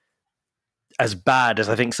be as bad as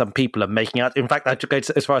I think some people are making out. In fact, I go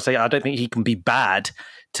as far as say I don't think he can be bad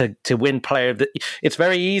to win player of the. It's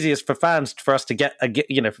very easy for fans for us to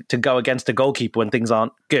to go against a goalkeeper when things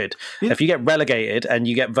aren't good. Yeah. If you get relegated and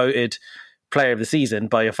you get voted player of the season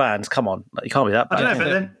by your fans. Come on, you can't be that bad. I don't know,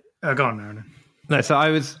 but then go on, Aaron. No, so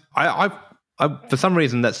I for some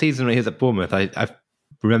reason that season when he was at Bournemouth, I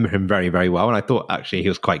remember him very, very well, and I thought actually he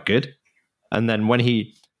was quite good. And then when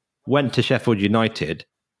he went to Sheffield United,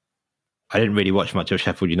 I didn't really watch much of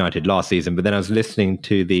Sheffield United last season, but then I was listening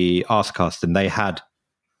to the Arscast, and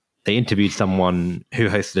they interviewed someone who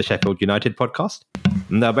hosted a Sheffield United podcast,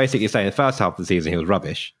 and they're basically saying the first half of the season he was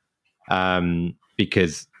rubbish,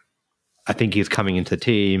 because I think he was coming into the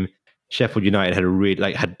team. Sheffield United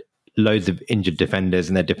had loads of injured defenders,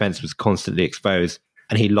 and their defense was constantly exposed,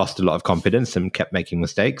 and he lost a lot of confidence and kept making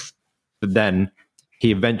mistakes. But then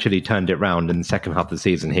he eventually turned it around. In the second half of the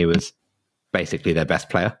season, he was basically their best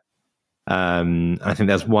player. I think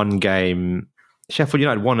there's one game Sheffield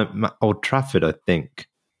United won at Old Trafford, I think.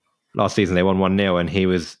 Last season they won 1-0, and he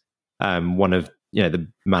was one of the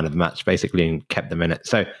man of the match basically, and kept them in it.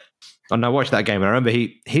 So, and I watched that game, and I remember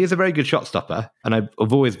he is a very good shot stopper, and I've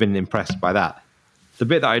always been impressed by that. The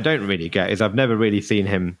bit that I don't really get is I've never really seen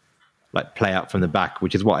him like play out from the back,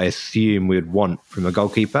 which is what I assume we would want from a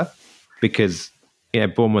goalkeeper, because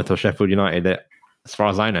Bournemouth or Sheffield United, as far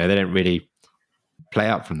as I know, they don't really play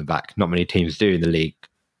out from the back. Not many teams do in the league.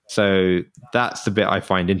 So that's the bit I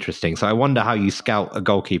find interesting. So I wonder how you scout a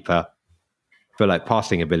goalkeeper for like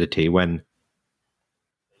passing ability when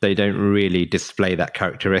they don't really display that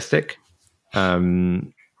characteristic. So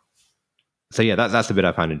yeah, that's the bit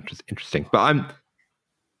I find interesting. But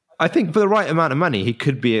I think for the right amount of money,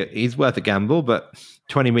 he's worth a gamble, but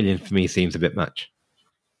 20 million for me seems a bit much.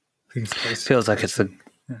 Feels like it's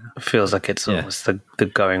almost the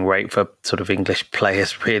going rate for sort of English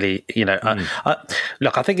players, really.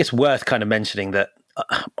 Look, I think it's worth kind of mentioning that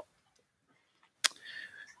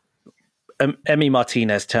Emi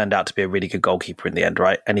Martinez turned out to be a really good goalkeeper in the end,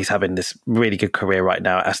 right? And he's having this really good career right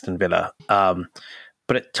now at Aston Villa.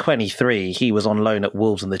 But at 23, he was on loan at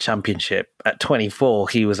Wolves in the Championship. At 24,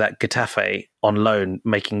 he was at Getafe on loan,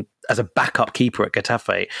 making as a backup keeper at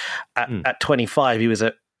Getafe. At 25, he was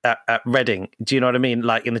at Reading. Do you know what I mean?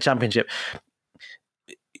 Like in the Championship.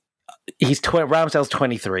 Ramsdale's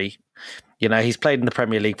 23. He's played in the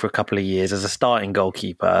Premier League for a couple of years as a starting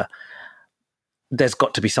goalkeeper. There's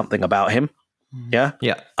got to be something about him. Yeah?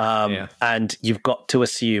 Yeah. And you've got to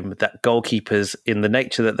assume that goalkeepers, in the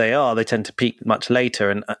nature that they are, they tend to peak much later.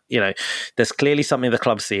 And, there's clearly something the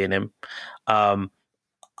club see in him.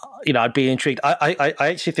 I'd be intrigued. I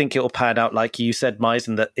actually think it'll pan out like you said,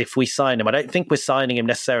 Misen, that if we sign him, I don't think we're signing him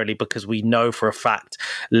necessarily because we know for a fact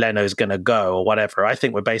Leno's going to go or whatever. I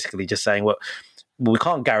think we're basically just saying, well, we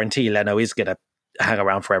can't guarantee Leno is going to hang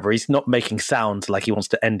around forever. He's not making sounds like he wants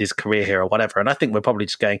to end his career here or whatever. And I think we're probably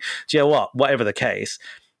just going, do you know what? Whatever the case,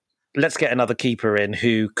 let's get another keeper in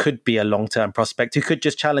who could be a long-term prospect, who could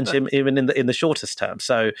just challenge him even in the shortest term.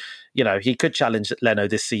 So, he could challenge Leno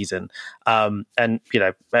this season. Why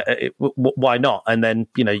not? And then,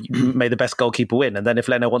 may the best goalkeeper win. And then if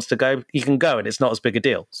Leno wants to go, he can go, and it's not as big a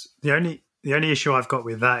deal. The only issue I've got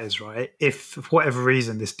with that is, right, if for whatever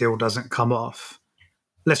reason this deal doesn't come off,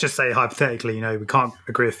 let's just say hypothetically, we can't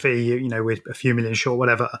agree a fee, we're a few million short,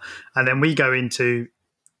 whatever. And then we go into,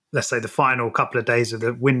 let's say, the final couple of days of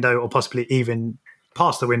the window, or possibly even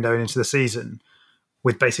past the window and into the season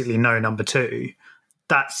with basically no number two.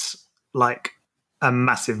 That's like a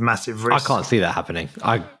massive, massive risk. I can't see that happening.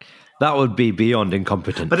 That would be beyond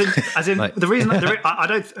incompetent. But the reason I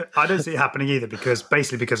don't see it happening either, because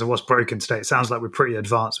of what's broken today, it sounds like we're pretty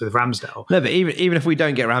advanced with Ramsdale. No, but even if we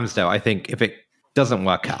don't get Ramsdale, I think if it doesn't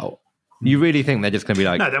work out, you really think they're just going to be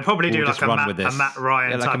like, no, they'll probably do like a Matt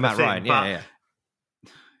Ryan type of thing. Yeah.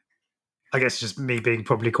 I guess just me being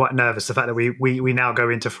probably quite nervous, the fact that we now go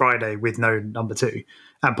into Friday with no number two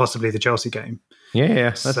and possibly the Chelsea game.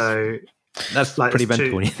 Yeah. That's like, pretty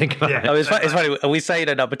mental when you think about it. Oh, it's funny. Are we saying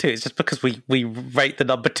a number two? It's just because we rate the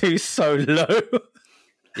number two so low.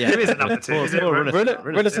 Yeah, who is a number two? Is it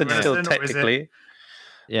Runarsson still technically?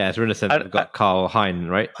 Yeah, it's Runarsson. We've got Carl Hein,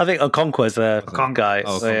 right? I think Okonkwo's a guy.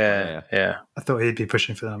 Oh, so yeah. I thought he'd be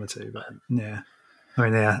pushing for the number two, but yeah. I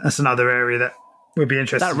mean, yeah, that's another area that would be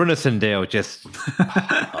interesting. That Runarsson deal just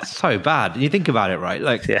so bad. You think about it, right?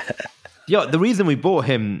 Like, the reason we bought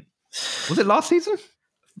him, was it last season?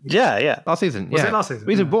 Yeah. Last season. Was it last season? The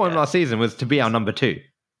reason we bought him last season was to be our number two,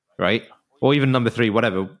 right? Or even number three,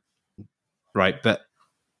 whatever. Right. But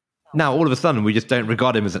now all of a sudden we just don't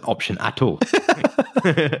regard him as an option at all.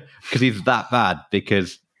 Because he's that bad.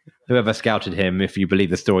 Because whoever scouted him, if you believe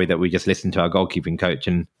the story that we just listened to our goalkeeping coach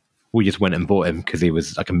and we just went and bought him because he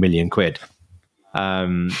was like £1 million.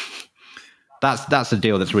 That's a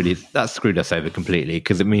deal that's screwed us over completely,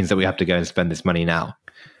 because it means that we have to go and spend this money now.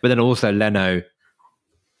 But then also Leno,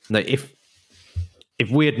 if if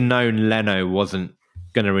we had known Leno wasn't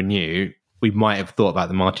going to renew, we might have thought about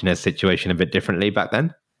the Martinez situation a bit differently back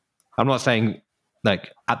then. I'm not saying,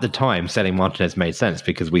 like, at the time, selling Martinez made sense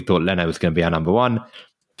because we thought Leno was going to be our number one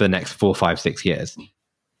for the next 4, 5, 6 years.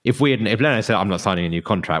 If Leno said, I'm not signing a new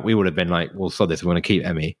contract, we would have been like, well, so this, we're going to keep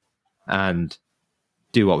Emmy and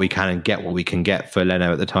do what we can and get what we can get for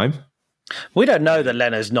Leno at the time. We don't know that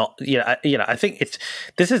Leno's not, I think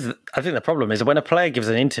the problem is when a player gives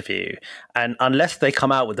an interview and unless they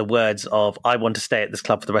come out with the words of, I want to stay at this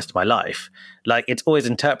club for the rest of my life, like it's always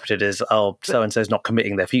interpreted as, oh, so-and-so's not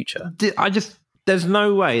committing their future. There's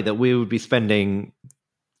no way that we would be spending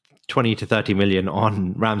 20 to 30 million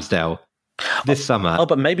on Ramsdale this summer. Oh,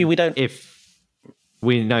 but maybe we don't. If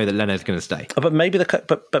we know that Leno's going to stay. Oh, but maybe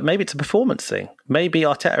but maybe it's a performance thing. Maybe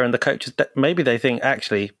Arteta and the coaches, maybe they think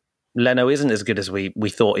actually Leno isn't as good as we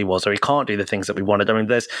thought he was, or he can't do the things that we wanted. I mean,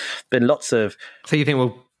 there's been lots of. So you think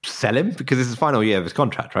we'll sell him because this is the final year of his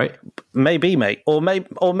contract, right? Maybe, mate, or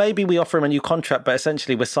maybe we offer him a new contract, but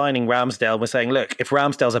essentially we're signing Ramsdale. We're saying, look, if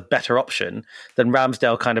Ramsdale's a better option, then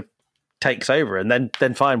Ramsdale kind of takes over, and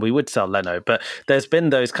then fine, we would sell Leno. But there's been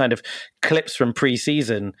those kind of clips from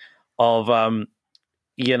pre-season of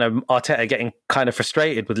Arteta getting kind of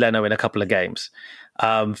frustrated with Leno in a couple of games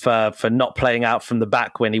for not playing out from the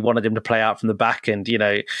back when he wanted him to play out from the back, and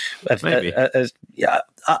I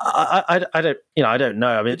don't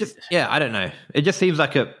know. I mean, I don't know. It just seems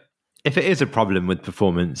like if it is a problem with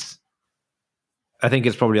performance, I think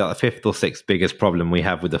it's probably like the 5th or 6th biggest problem we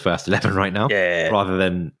have with the first 11 right now. Yeah. Rather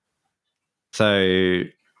than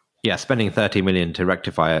spending 30 million to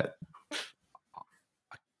rectify it.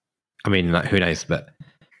 I mean, like, who knows, but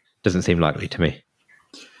doesn't seem likely to me.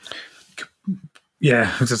 Yeah,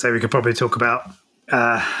 I was going to say we could probably talk about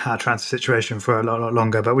our transfer situation for a lot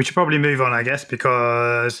longer, but we should probably move on, I guess,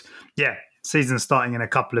 because, season's starting in a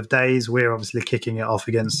couple of days. We're obviously kicking it off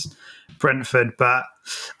against Brentford, but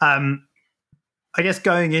I guess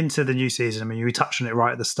going into the new season, I mean, we touched on it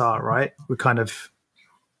right at the start, right? We're kind of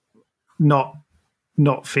not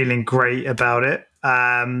feeling great about it.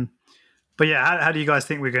 But how do you guys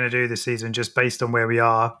think we're going to do this season, just based on where we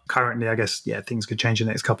are currently? I guess, things could change in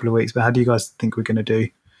the next couple of weeks, but how do you guys think we're going to do?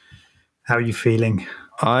 How are you feeling?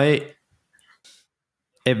 It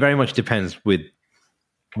very much depends with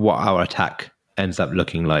what our attack ends up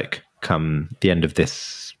looking like come the end of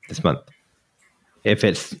this month. If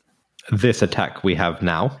it's this attack we have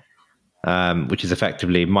now, which is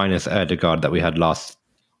effectively minus Ødegaard that we had last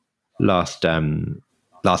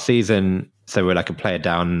season, so we're like a player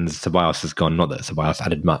down, Ceballos has gone, not that Ceballos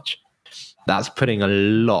added much. That's putting a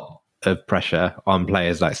lot of pressure on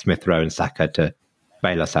players like Smith Rowe and Saka to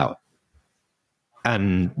bail us out.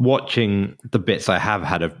 And watching the bits I have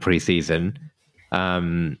had of pre-season,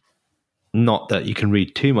 not that you can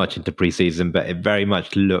read too much into pre-season, but it very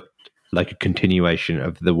much looked like a continuation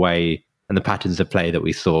of the way and the patterns of play that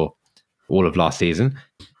we saw all of last season.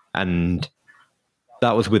 And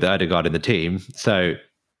that was with Ødegaard in the team. So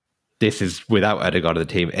this is without Ødegaard in the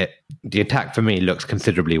team. The attack for me looks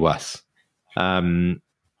considerably worse. And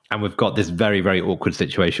we've got this very, very awkward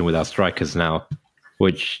situation with our strikers now,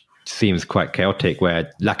 which seems quite chaotic,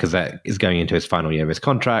 where Lacazette is going into his final year of his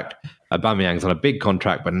contract. Aubameyang's on a big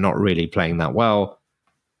contract, but not really playing that well.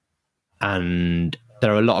 And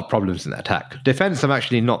there are a lot of problems in the attack. Defense, I'm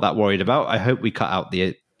actually not that worried about. I hope we cut out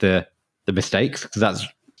the mistakes, because that's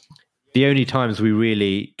the only times we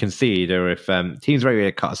really concede are if teams very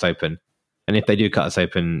rarely cut us open. And if they do cut us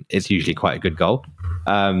open, it's usually quite a good goal.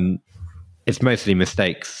 It's mostly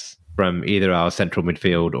mistakes from either our central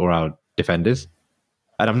midfield or our defenders.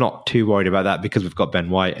 And I'm not too worried about that because we've got Ben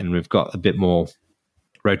White and we've got a bit more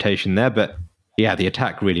rotation there. But the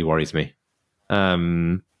attack really worries me.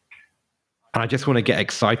 And I just want to get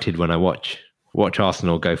excited when I watch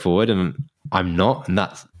Arsenal go forward, and I'm not. And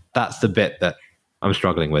that's the bit that I'm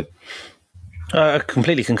struggling with. I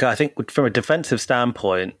completely concur. I think from a defensive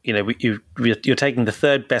standpoint, you're taking the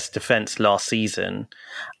third best defense last season,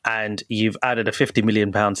 and you've added a £50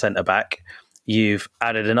 million centre back. You've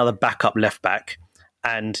added another backup left back,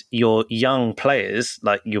 and your young players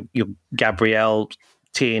like your Gabriel,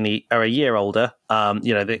 Tierney are a year older.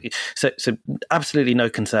 So absolutely no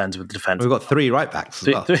concerns with the defence. We've got 3 right backs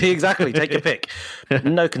as well. Exactly, take your pick.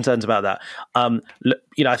 No concerns about that.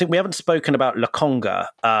 I think we haven't spoken about Lokonga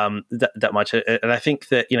that much, and I think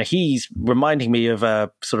that he's reminding me of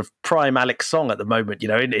a sort of prime Alex Song at the moment.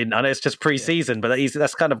 I know it's just pre-season, but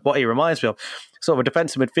that's kind of what he reminds me of. Sort of a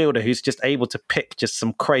defensive midfielder who's just able to pick just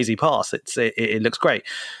some crazy pass. It looks great.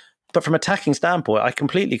 But from attacking standpoint, I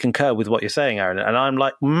completely concur with what you're saying, Aaron, and I'm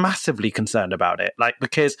like massively concerned about it. Like,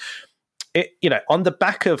 because on the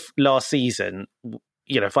back of last season,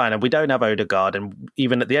 fine. And we don't have Odegaard. And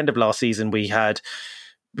even at the end of last season, we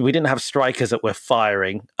didn't have strikers that were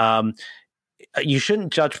firing. You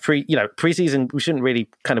shouldn't judge preseason. We shouldn't really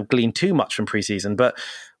kind of glean too much from preseason, but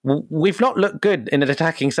we've not looked good in an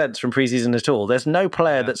attacking sense from preseason at all. There's no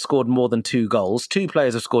player that scored more than 2 goals. 2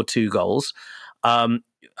 players have scored 2 goals. A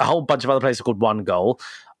whole bunch of other players have scored 1 goal.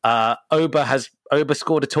 Oba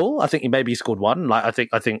scored at all? I think he scored 1. I think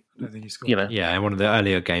he scored. Yeah, in one of the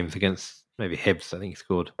earlier games against maybe Hibs, I think he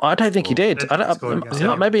scored. I don't think he did.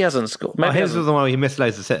 Maybe he hasn't scored. Maybe Hibs was the one where he missed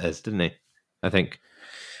loads of sitters, didn't he? I think.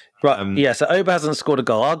 Right, so Oba hasn't scored a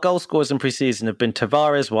goal. Our goal scorers in pre-season have been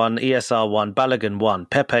Tavares 1, ESR 1, Balogun 1,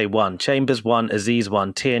 Pepe 1, Chambers 1, Aziz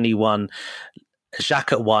 1, Tierney 1,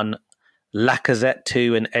 Xhaka 1, Lacazette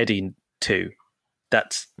 2, and Eddie 2.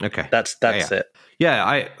 That's okay. That's it.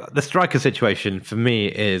 Yeah, the striker situation for me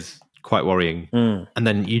is quite worrying. And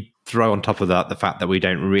then you throw on top of that the fact that we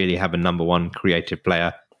don't really have a number 1 creative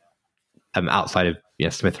player outside of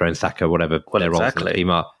Smith Rowe and Saka, whatever their roles in the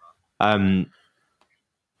team are.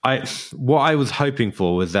 What I was hoping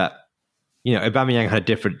for was that, Aubameyang had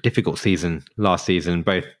a difficult season last season,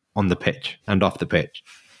 both on the pitch and off the pitch.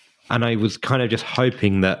 And I was kind of just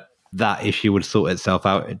hoping that issue would sort itself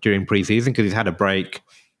out during pre-season because he's had a break.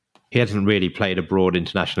 He hasn't really played abroad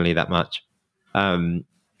internationally that much. And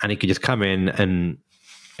he could just come in and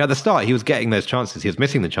at the start, he was getting those chances. He was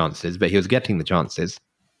missing the chances, but he was getting the chances.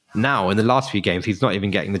 Now, in the last few games, he's not even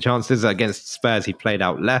getting the chances. Against Spurs, he played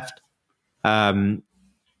out left.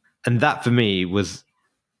 And that for me was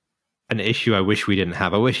an issue I wish we didn't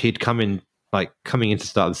have. I wish he'd coming into the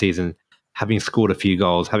start of the season, having scored a few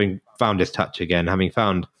goals, having found his touch again, having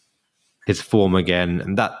found his form again.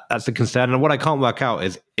 And that's a concern. And what I can't work out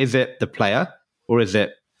is it the player or is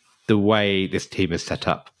it the way this team is set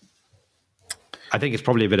up? I think it's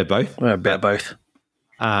probably a bit of both. A bit of both.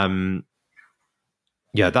 The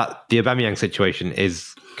Aubameyang situation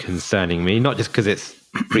is concerning me, not just because it's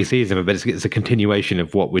pre-season, but it's a continuation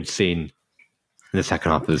of what we'd seen in the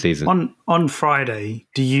second half of the season. On Friday,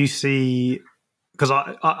 do you see? Because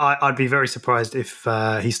I'd be very surprised if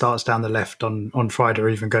he starts down the left on Friday or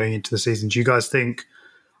even going into the season. Do you guys think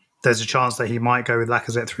there's a chance that he might go with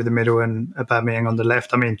Lacazette through the middle and Aubameyang on the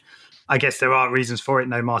left? I mean, I guess there are reasons for it.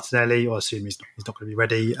 No Martinelli, or I assume he's not going to be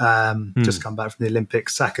ready. Just come back from the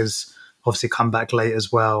Olympics. Saka's obviously come back late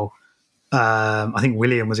as well. I think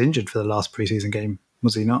William was injured for the last preseason game.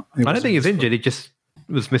 Was he not? I don't think he was injured. He just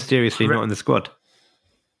was mysteriously not in the squad.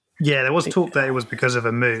 Yeah, there was talk that it was because of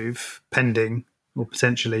a move pending or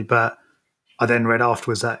potentially, but I then read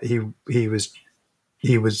afterwards that he was.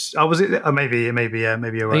 Oh, was it? Maybe you're right. I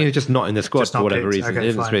think he was just not in the squad for whatever reason. Okay, he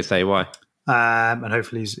didn't really say why. And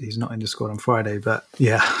hopefully he's not in the squad on Friday. But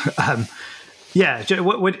yeah,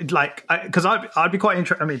 because I'd be quite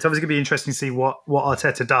interested. I mean, it's obviously going to be interesting to see what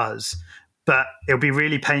Arteta does. But it'll be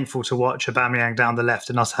really painful to watch Aubameyang down the left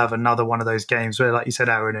and us have another one of those games where, like you said,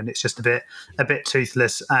 Aaron, and it's just a bit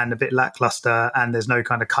toothless and a bit lackluster, and there's no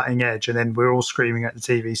kind of cutting edge, and then we're all screaming at the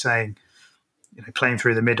TV saying, play him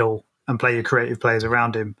through the middle and play your creative players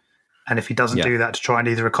around him. And if he doesn't do that to try and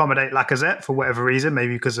either accommodate Lacazette for whatever reason,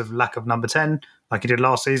 maybe because of lack of number 10, like he did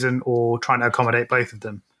last season, or trying to accommodate both of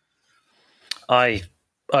them. I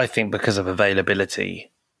think because of availability,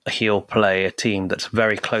 he'll play a team that's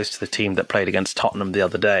very close to the team that played against Tottenham the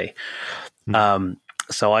other day.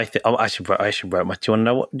 So I think I should write my. Do you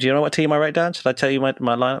know what team I wrote down? Should I tell you my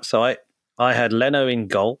lineup? So I had Leno in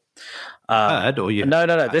goal. Or you?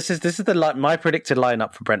 No. This is my predicted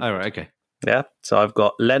lineup for Brentford. Oh, right, okay. Yeah. So I've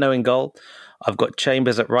got Leno in goal. I've got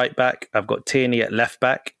Chambers at right back. I've got Tierney at left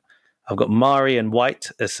back. I've got Mari and White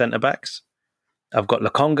as centre backs. I've got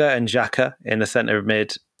Lokonga and Xhaka in the centre of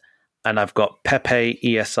mid. And I've got Pepe,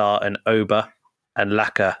 ESR, and Oba and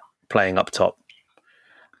Laka playing up top.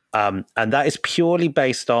 And that is purely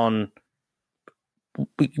based on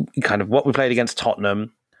kind of what we played against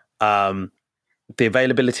Tottenham, the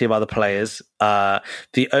availability of other players.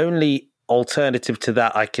 The only alternative to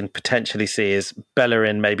that I can potentially see is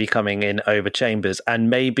Bellerin maybe coming in over Chambers. And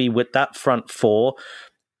maybe with that front four,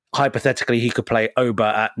 hypothetically, he could play Oba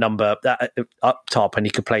at number up top, and he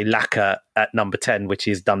could play Laka at number 10, which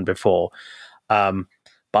he's done before. But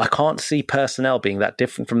I can't see personnel being that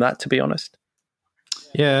different from that, to be honest.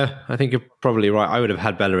 Yeah, I think you're probably right. I would have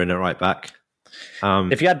had Bellerin at right back.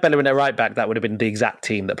 If you had Bellerin at right back, that would have been the exact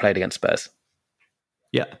team that played against Spurs.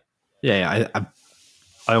 Yeah.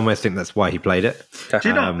 I almost think that's why he played it. Do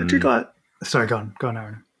you know? Sorry, go on,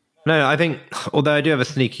 Aaron. No, I think, although I do have a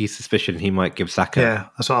sneaky suspicion he might give Saka. Yeah,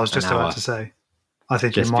 that's what I was just about to say. I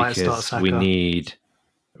think he might start Saka. We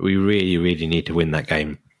really, really need to win that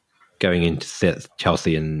game going into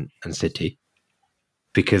Chelsea and City.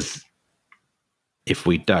 because if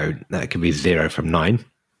we don't, that could be 0 from 9.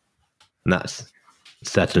 And that's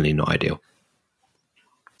certainly not ideal.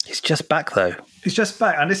 He's just back, though. He's just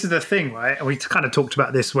back. And this is the thing, right? And we kind of talked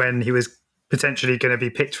about this when he was potentially going to be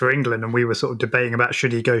picked for England, and we were sort of debating about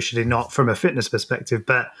should he go, should he not, from a fitness perspective.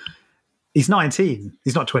 But he's 19.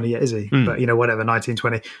 He's not 20 yet, is he? But, whatever, 19,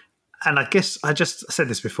 20. And I guess I just said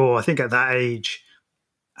this before. I think at that age,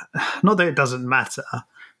 not that it doesn't matter,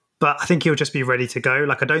 but I think he'll just be ready to go.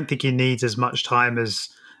 Like, I don't think he needs as much time as,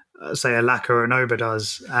 say, a Laka or an Oba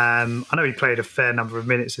does. I know he played a fair number of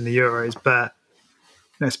minutes in the Euros, but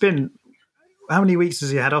it's been, how many weeks has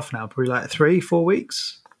he had off now? Probably like 3-4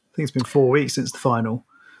 weeks. I think it's been 4 weeks since the final.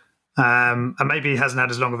 And maybe he hasn't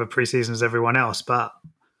had as long of a pre-season as everyone else, but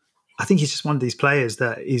I think he's just one of these players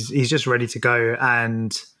that he's just ready to go.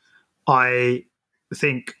 And I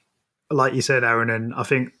think, like you said, Aaron, and I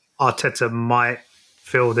think Arteta might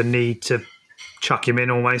feel the need to chuck him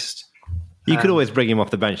in almost. You could always bring him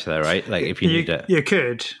off the bench there, right? Like if you need it. You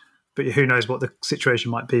could, but who knows what the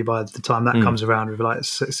situation might be by the time that comes around with like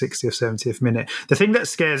 60th, 70th minute. The thing that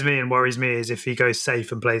scares me and worries me is if he goes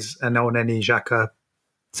safe and plays an Elneny, Xhaka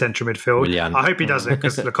central midfield. Willian. I hope he doesn't,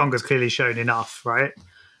 because Lokonga's clearly shown enough, right?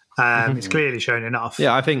 He's clearly shown enough.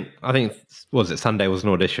 Yeah, I think what was it, Sunday was an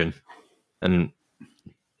audition, and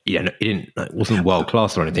he didn't, it wasn't world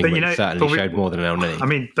class or anything, but he certainly showed more than Elneny. I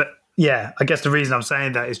mean, but yeah, I guess the reason I'm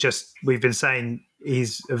saying that is just we've been saying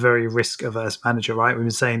he's a very risk-averse manager, right? We've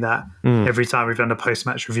been saying that every time we've done a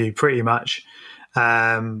post-match review, pretty much.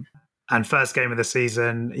 And first game of the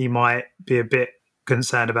season, he might be a bit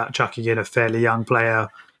concerned about chucking in a fairly young player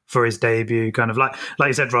for his debut. Kind of like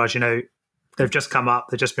you said, Raj, they've just come up,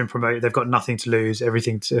 they've just been promoted, they've got nothing to lose,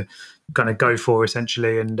 everything to kind of go for,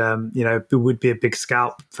 essentially. And, it would be a big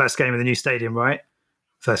scalp. First game of the new stadium, right?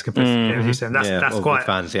 First competitive game of the new stadium. That's quite, with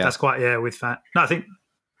fans, yeah. That's quite, with fans. No, I think,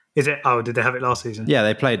 is it? Oh, did they have it last season? Yeah,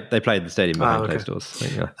 they played the stadium behind closed doors.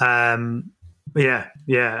 So, yeah.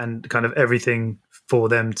 And kind of everything for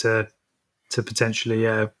them to potentially,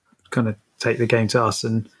 kind of take the game to us.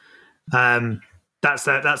 And that's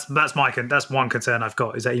one concern I've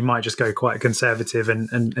got, is that he might just go quite conservative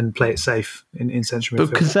and play it safe in central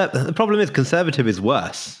midfield. But the problem is conservative is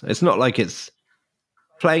worse. It's not like it's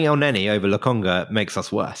playing Elneny over Lokonga makes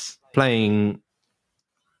us worse. Playing,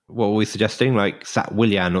 what were we suggesting? Like Sat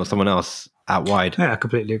Willian or someone else out wide. Yeah, I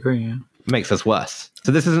completely agree. Yeah, makes us worse.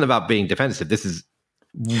 So this isn't about being defensive. This is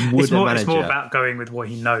it's more about going with what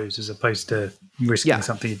he knows as opposed to risking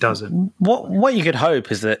something he doesn't. What you could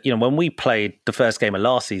hope is that, when we played the first game of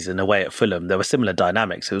last season away at Fulham, there were similar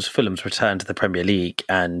dynamics. It was Fulham's return to the Premier League,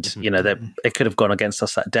 and it could have gone against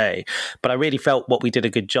us that day. But I really felt what we did a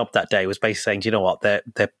good job that day was basically saying, do you know what, they're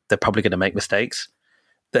probably going to make mistakes.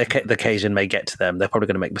 The occasion may get to them. They're probably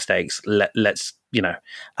going to make mistakes. Let's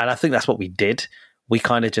and I think that's what we did. We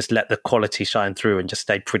kind of just let the quality shine through and just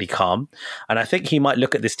stayed pretty calm. And I think he might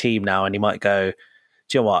look at this team now and he might go,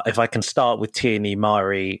 do you know what? If I can start with Tierney,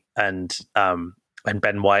 Mari, and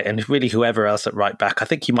Ben White, and really whoever else at right back, I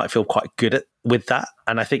think he might feel quite good with that.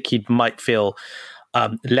 And I think he might feel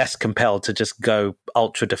less compelled to just go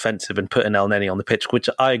ultra defensive and put an Elneny on the pitch, which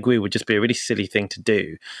I agree would just be a really silly thing to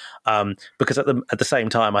do. Because at the same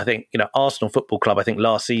time, I think Arsenal Football Club, I think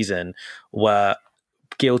last season were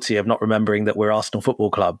guilty of not remembering that we're Arsenal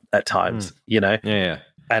Football Club at times. Yeah.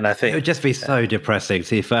 And I think it would just be so depressing.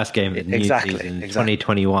 See, first game of the new season,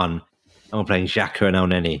 2021, and we're playing Xhaka and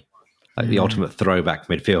Elneny, like the ultimate throwback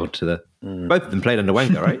midfield to the. Both of them played under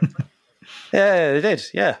Wenger, right? Yeah, they did.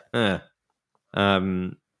 Yeah.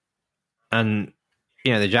 And the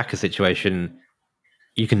Xhaka situation,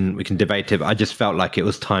 we can debate it, but I just felt like it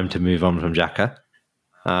was time to move on from Xhaka.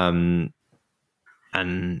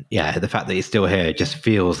 And the fact that he's still here just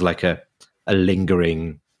feels like a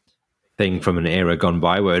lingering thing from an era gone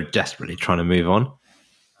by. We're desperately trying to move on.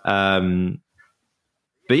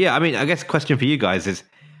 But yeah, I mean, I guess the question for you guys is,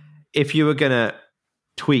 if you were going to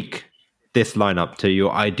tweak this lineup to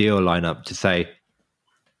your ideal lineup to say,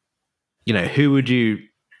 who would you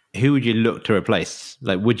look to replace?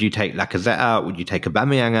 Like, would you take Lacazette out? Would you take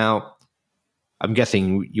Aubameyang out? I'm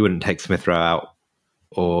guessing you wouldn't take Smith Rowe out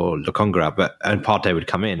or Lokonga out, and Partey would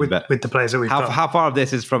come in. With the players that we've got. How far of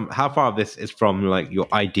this is from like your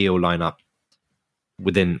ideal lineup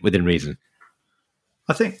within reason?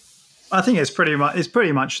 I think it's pretty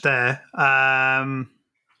much there.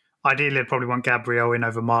 Ideally, I'd probably want Gabriel in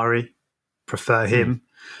over Mari. Prefer him.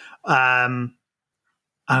 And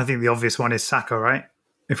I think the obvious one is Saka, right?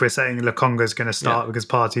 If we're saying Lokonga's going to start because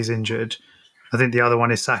Partey's injured, I think the other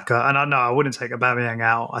one is Saka. And I wouldn't take Aubameyang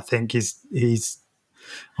out. I think he's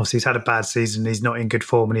obviously he's had a bad season. He's not in good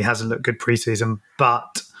form and he hasn't looked good preseason,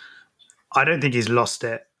 but I don't think he's lost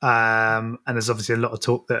it. And there's obviously a lot of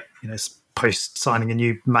talk that, post signing a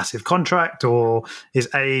new massive contract or his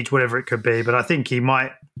age, whatever it could be. But I think he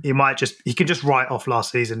can just write off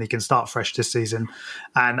last season. He can start fresh this season.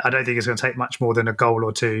 And I don't think it's going to take much more than a goal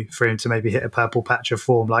or two for him to maybe hit a purple patch of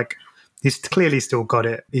form. Like, he's clearly still got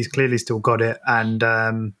it. And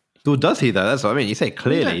well, does he though? That's what I mean. You say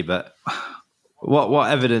clearly, but what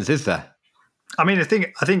evidence is there? I mean, I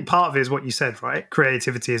think part of it is what you said, right?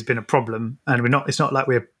 Creativity has been a problem, and it's not like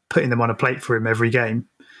we're putting them on a plate for him every game.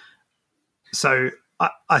 So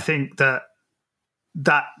I think that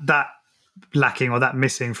lacking or that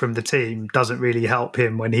missing from the team doesn't really help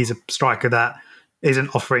him when he's a striker that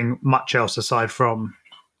isn't offering much else aside from,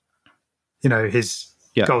 his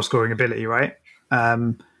goal scoring ability, right?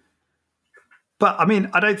 But I mean,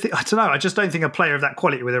 I don't know. I just don't think a player of that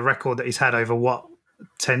quality with a record that he's had over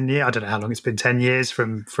 10 years. I don't know how long it's been. 10 years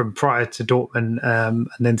from prior to Dortmund, and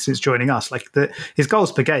then since joining us, like his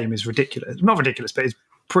goals per game is ridiculous. Not ridiculous, but it's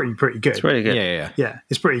pretty good. It's pretty good. Yeah,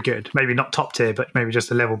 it's pretty good. Maybe not top tier, but maybe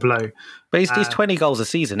just a level below. But he's 20 goals a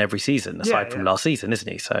season every season, aside from last season, isn't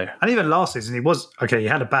he? So, and even last season, he was okay. He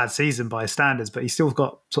had a bad season by his standards, but he still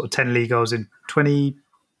got sort of 10 league goals in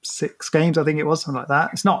 26 games. I think it was something like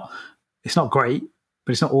that. It's not great,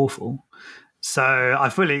 but it's not awful. So I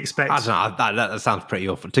fully expect. I don't know. That sounds pretty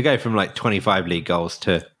awful to go from like 25 league goals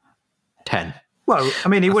to 10. Well, I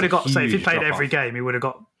mean, he would have got. Say if he played every game, he would have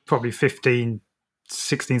got probably 15.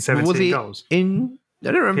 16, 17 goals. I don't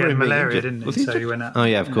remember. He had him malaria, didn't he? So he went out. Oh,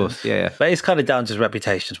 yeah, of course. Yeah. But it's kind of down to his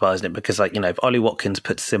reputation as well, isn't it? Because, if Ollie Watkins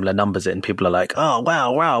puts similar numbers in, people are like, oh,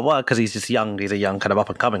 wow, because he's just young. He's a young kind of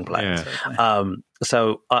up-and-coming player. Yeah.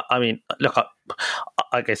 So, I mean, look,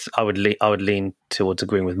 I guess I would lean towards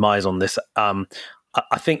agreeing with Mize on this.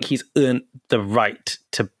 I think he's earned the right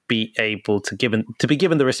to be able to be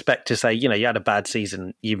given the respect to say, you had a bad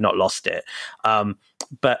season, you've not lost it.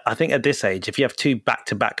 But I think at this age, if you have two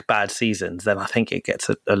back-to-back bad seasons, then I think it gets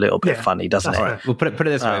a little bit funny, doesn't it? All right. Well, put it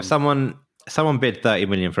this way: if someone bid 30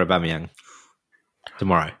 million for Aubameyang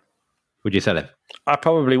tomorrow, would you sell him? I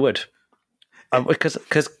probably would,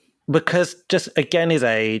 because just again his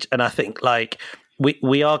age, and I think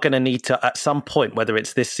we are going to need to at some point, whether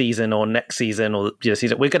it's this season or next season or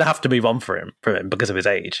season, we're going to have to move on from him because of his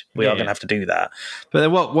age. We are going to have to do that. But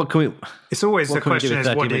then what can we? It's always the question is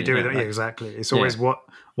what do we do with it? Yeah, exactly. It's always what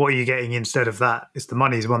are you getting instead of that? It's the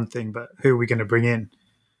money is one thing, but who are we going to bring in?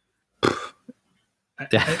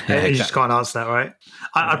 You just can't answer that, right?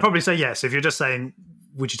 I'd probably say yes. If you're just saying,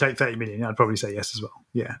 would you take 30 million? I'd probably say yes as well.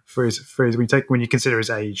 Yeah, for his when you consider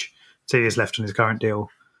his age, 2 years left on his current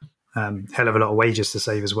deal. Hell of a lot of wages to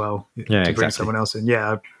save as well to bring someone else in.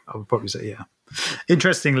 Yeah, I would probably say yeah.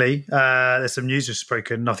 Interestingly, there's some news just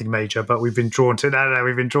broken, nothing major, but we've been drawn to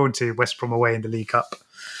West Brom away in the League Cup.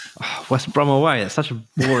 Oh, West Brom away, it's such a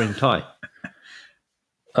boring tie.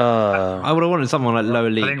 I would have wanted someone like lower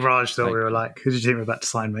league. I think Raj thought we were like, who did you think we were about to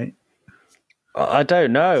sign, mate? I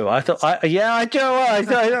don't know. I thought, I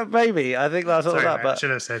thought maybe. I think that's all that. Mate, but I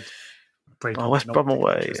should have said. West Brom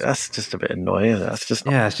away. That's just a bit annoying. That's just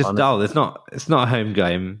it's just dull. It's not a home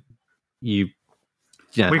game. It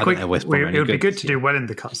would be good to do well in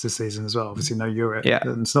the cups this season as well. Obviously, no Europe. Yeah,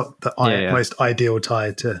 and it's not the most ideal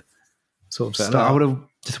tie to sort of start. I would have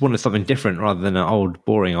just wanted something different rather than an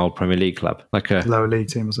boring old Premier League club, like a lower league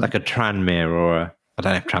team, or something. Like a Tranmere or I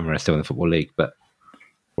don't know if Tranmere is still in the Football League, but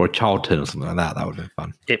or a Charlton or something like that. That would have been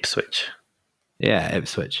fun. Ipswich. Yeah,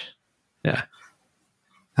 Ipswich. Yeah.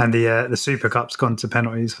 And the Super Cup's gone to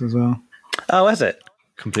penalties as well. Oh, has it?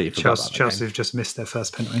 Completely forgot Chelsea have just missed their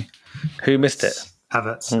first penalty. Who missed it?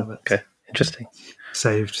 Havertz. Okay, interesting.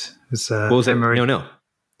 Saved. What was it? 0-0?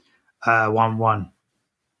 1-1.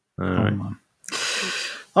 1-1.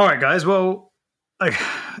 All right, guys. Well,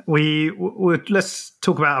 let's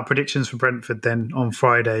talk about our predictions for Brentford then on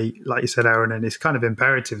Friday. Like you said, Aaron, and it's kind of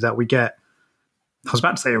imperative that we get, I was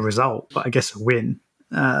about to say a result, but I guess a win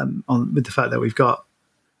with the fact that we've got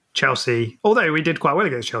Chelsea, although we did quite well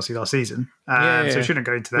against Chelsea last season, so we shouldn't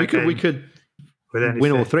go into that game. We could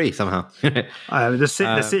win all three somehow. The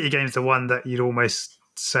City game is the one that you'd almost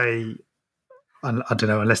say, I don't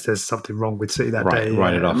know, unless there's something wrong with City that day.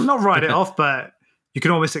 Write it off. Not write it off, but you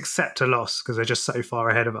can almost accept a loss because they're just so far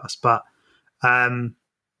ahead of us. But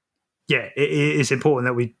it's important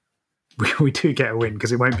that we do get a win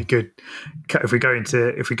because it won't be good if we go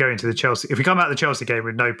into the Chelsea. If we come out of the Chelsea game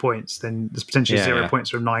with no points, then there's potentially 0 points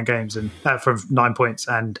from 9 games and from 9 points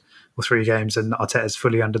or 3 games, and Arteta's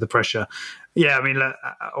fully under the pressure. Yeah, I mean, look,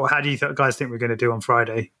 how do you guys think we're going to do on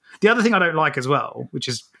Friday? The other thing I don't like as well, which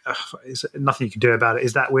is nothing you can do about it,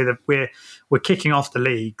 is that we're kicking off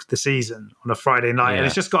the season on a Friday night, and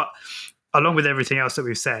it's just got, along with everything else that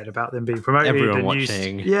we've said about them being promoted, everyone and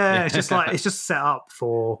watching. It's just like it's just set up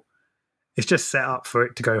for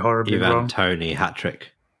it to go horribly Ivan wrong. Toney hat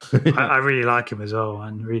trick. I really like him as well,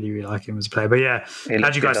 and really, really like him as a player. But yeah, how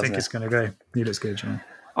do you guys think it's going to go? He looks good, John.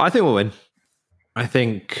 I think we'll win. I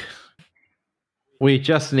think we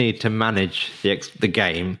just need to manage the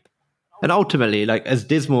game. And ultimately, like, as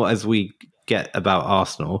dismal as we get about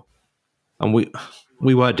Arsenal, and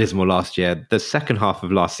we were dismal last year, the second half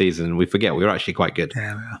of last season, we forget we were actually quite good.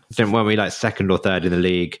 Yeah, we are. Then when we like second or third in the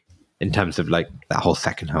league, in terms of like that whole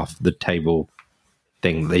second half, the table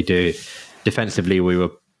thing they do, defensively we were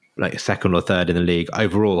like second or third in the league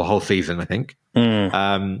overall the whole season, I think.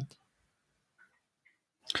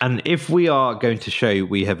 And if we are going to show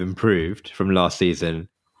we have improved from last season,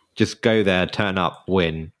 just go there, turn up,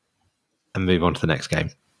 win, and move on to the next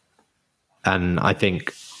game. And I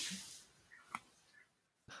think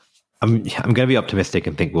I'm going to be optimistic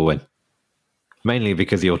and think we'll win. Mainly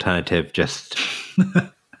because the alternative just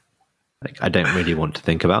like I don't really want to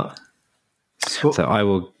think about. So I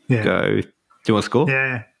will go. Do you want to score?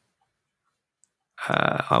 Yeah.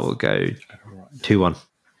 I will go 2-1.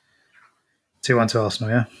 2-1 to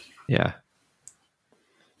Arsenal, yeah? Yeah.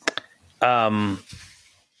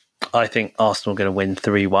 I think Arsenal are going to win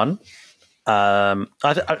 3-1.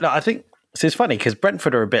 I think so. It's funny because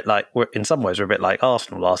Brentford are a bit like, in some ways, we're a bit like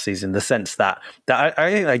Arsenal last season, in the sense that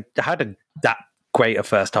I think they had that great a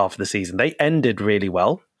first half of the season. They ended really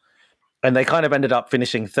well, and they kind of ended up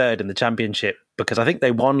finishing third in the Championship because I think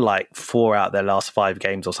they won like 4 out of their last 5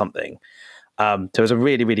 games or something. So it was a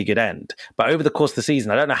really, really good end. But over the course of the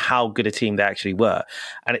season, I don't know how good a team they actually were.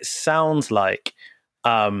 And it sounds like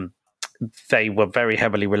they were very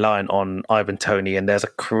heavily reliant on Ivan Toney, and there's a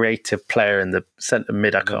creative player in the centre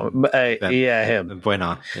mid. I can't him.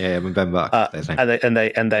 Buena. Yeah, Ben Buck.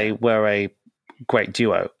 And they were a great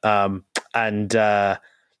duo. But I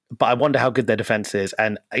wonder how good their defence is.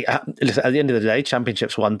 And listen, at the end of the day,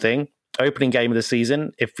 Championship's one thing. Opening game of the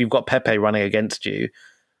season, if you've got Pepe running against you,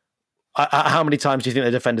 how many times do you think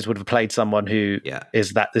the defenders would have played someone who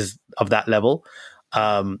is of that level?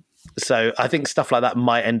 So I think stuff like that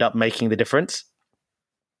might end up making the difference.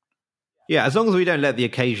 Yeah, as long as we don't let the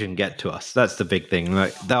occasion get to us, that's the big thing.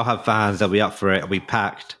 Like, they'll have fans, they'll be up for it, it'll be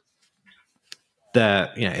packed.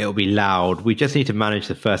 It'll be loud. We just need to manage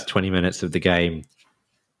the first 20 minutes of the game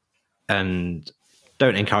and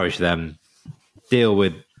don't encourage them. Deal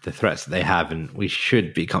with the threats that they have, and we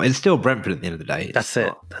should become. It's still Brentford at the end of the day. That's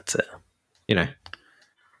it. But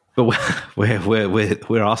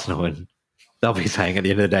we're Arsenal, and they'll be saying at the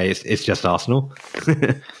end of the day, it's just Arsenal.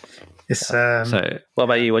 So, what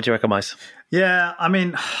about you? What do you reckon, Mice? Yeah, I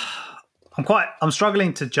mean, I'm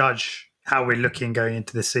struggling to judge how we're looking going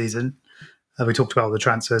into this season. We talked about all the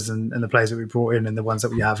transfers and the players that we brought in and the ones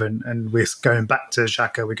that we haven't, and we're going back to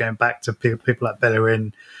Xhaka, we're going back to people like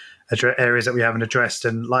Bellerin, areas that we haven't addressed,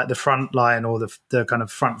 and like the front line or the kind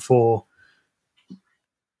of front four,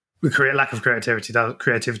 lack of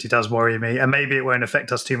creativity does worry me, and maybe it won't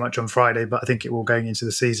affect us too much on Friday, but I think it will going into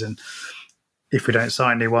the season if we don't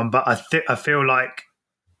sign anyone. But I feel like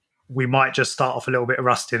we might just start off a little bit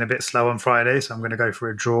rusty and a bit slow on Friday, so I'm going to go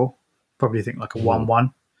for a draw. Probably think like a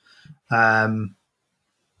 1-1.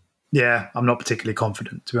 Yeah, I'm not particularly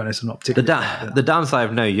confident, to be honest. I'm not particularly confident. The downside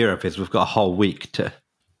of no Europe is we've got a whole week to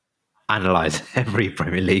analyse every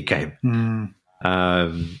Premier League game,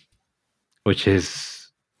 which is,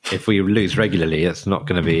 if we lose regularly, it's not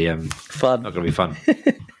going to be fun. Not going to be fun.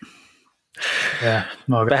 Yeah,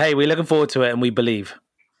 but hey, we're looking forward to it, and we believe.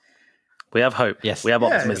 We have hope. Yes, we have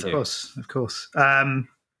optimism. Of course. All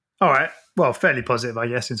right. Well, fairly positive, I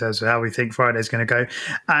guess, in terms of how we think Friday's going to go.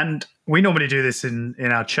 And we normally do this in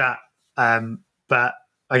our chat, but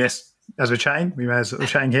I guess as we're chatting, we may as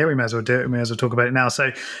well do it. We may as well talk about it now.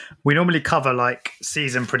 So we normally cover like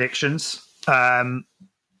season predictions. So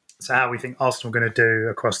how we think Arsenal are going to do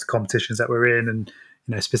across the competitions that we're in, and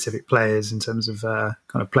specific players in terms of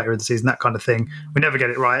kind of player of the season, that kind of thing. We never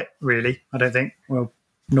get it right, really. I don't think. We're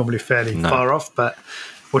normally fairly far off, but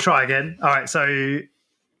we'll try again. All right. So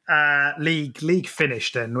league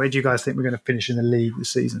finish then. Where do you guys think we're going to finish in the league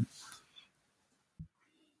this season?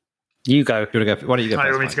 You go. Why don't you go first? I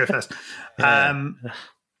want me to go first.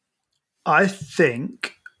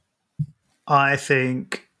 I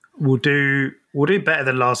think we'll do better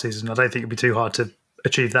than last season. I don't think it'll be too hard to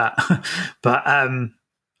achieve that. But I'm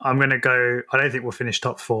going to go. I don't think we'll finish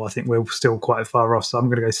top 4. I think we're still quite far off. So I'm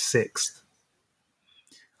going to go 6th.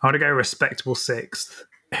 I'm going to go respectable 6th.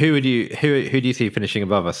 who do you see finishing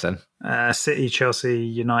above us then? City, Chelsea,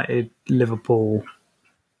 United, Liverpool.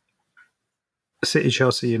 City,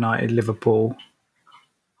 Chelsea, United, Liverpool.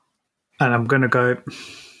 And I'm going to go...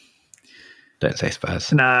 Don't say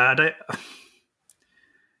Spurs. No,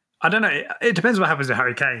 I don't know. It depends what happens with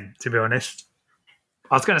Harry Kane, to be honest.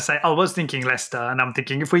 I was thinking Leicester, and I'm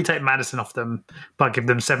thinking if we take Maddison off them, but give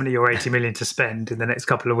them 70 or 80 million to spend in the next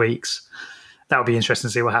couple of weeks, that would be interesting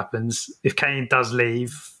to see what happens. If Kane does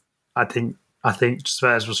leave, I think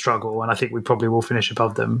Spurs will struggle, and I think we probably will finish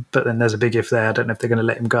above them. But then there's a big if there. I don't know if they're going to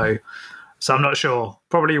let him go. So I'm not sure.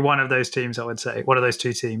 Probably one of those teams, I would say. One of those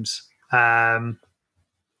two teams. But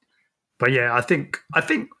yeah, I think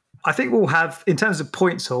we'll have, in terms of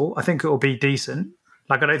points haul, I think it will be decent.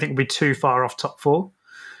 Like, I don't think we'll be too far off top four.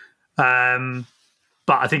 But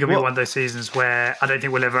I think it'll be one of those seasons where I don't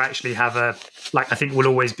think we'll ever actually have I think we'll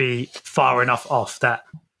always be far enough off that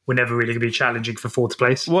we're never really going to be challenging for fourth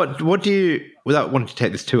place. What do you, without wanting to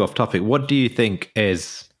take this too off topic, what do you think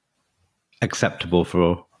is acceptable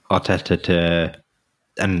for Arteta to,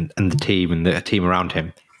 and the team around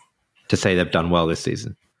him to say they've done well this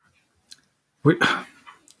season?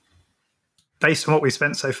 Based on what we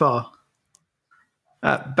spent so far?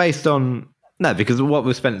 Because what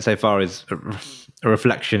we've spent so far is a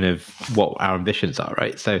reflection of what our ambitions are,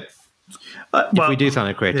 right? So if we do sign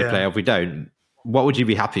a creative player, if we don't, what would you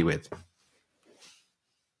be happy with?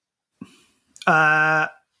 The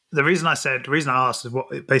reason I asked is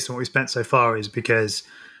based on what we spent so far is because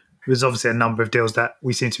there's obviously a number of deals that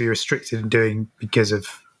we seem to be restricted in doing because of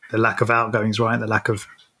the lack of outgoings, right? And the lack of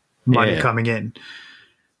money coming in.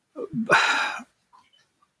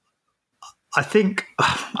 I think,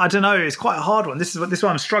 I don't know, it's quite a hard one. This is why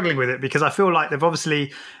I'm struggling with it, because I feel like they're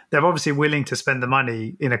obviously willing to spend the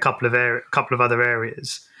money in a couple of other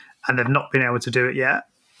areas, and they've not been able to do it yet.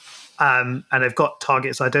 And they've got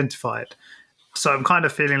targets identified. So I'm kind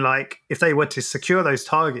of feeling like if they were to secure those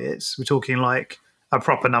targets, we're talking like a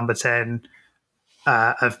proper number 10,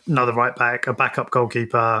 another right back, a backup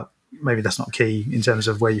goalkeeper. Maybe that's not key in terms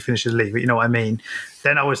of where you finish the league, but you know what I mean.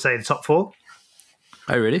 Then I would say the top four.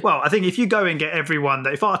 Oh, really? Well, I think if you go and get everyone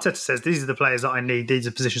that, if Arteta says these are the players that I need, these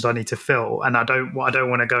are positions I need to fill, and I don't want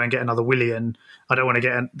to go and get another Willian, I don't want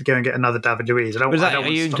to go and get another David Luiz. Are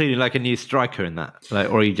you including like a new striker in that,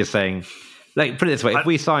 or are you just saying, like, put it this way: if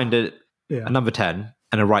we signed a number 10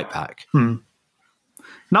 and a right back,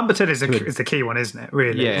 number 10 is the key one, isn't it?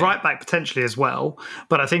 Really, right back potentially as well.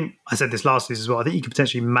 But I think I said this last season as well. I think you could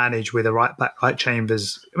potentially manage with a right back like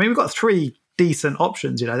Chambers. I mean, we've got 3 decent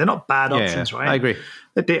options, they're not bad options, right? I agree.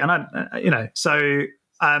 And so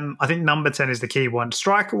I think number 10 is the key one.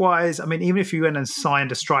 Striker wise, I mean, even if you went and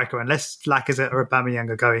signed a striker, unless Lacazette or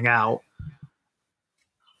Aubameyang are going out,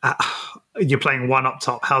 you're playing one up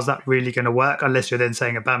top. How's that really going to work? Unless you're then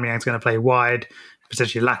saying Aubameyang's going to play wide,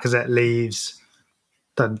 potentially Lacazette leaves,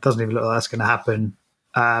 doesn't even look like that's going to happen.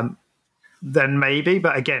 Then maybe,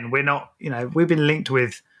 but again, we're not. We've been linked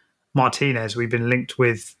with Martinez, we've been linked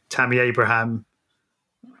with Tammy Abraham.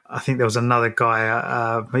 I think there was another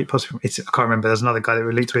guy, maybe possibly, I can't remember. There's another guy that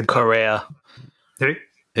we linked with. Correa. Who?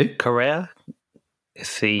 Correa?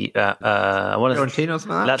 Is he Fiorentina or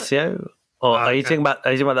something like that? Lazio? Or are you talking about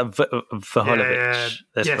that Vlahovic?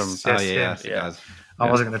 Yes. I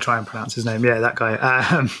wasn't going to try and pronounce his name. Yeah, that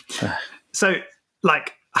guy. So,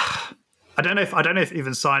 like, I don't know if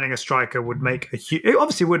even signing a striker would make it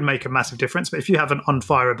obviously would make a massive difference, but if you have an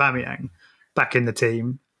on-fire Aubameyang back in the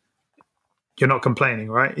team, you're not complaining,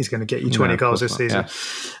 right? He's going to get you 20 goals this season. Yeah.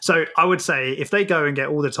 So I would say if they go and get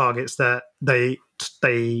all the targets that they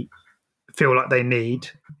feel like they need,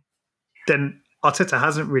 then Arteta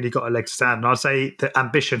hasn't really got a leg to stand. And I'd say the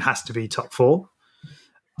ambition has to be top 4.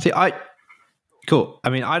 Cool. I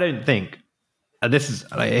mean, I don't think,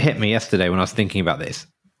 it hit me yesterday when I was thinking about this.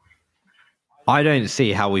 I don't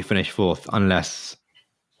see how we finish 4th unless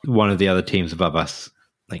one of the other teams above us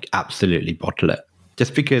absolutely bottle it.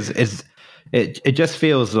 Just because it just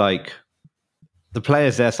feels like the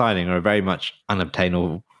players they're signing are very much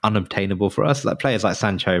unobtainable for us. Like players like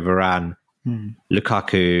Sancho, Varane,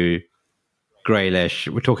 Lukaku, Grealish.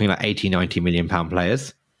 We're talking like 80, 90 million pound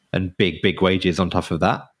players and big wages on top of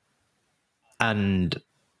that. And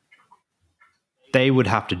they would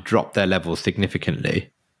have to drop their levels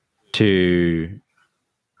significantly to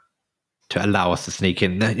allow us to sneak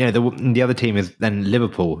in. The other team is then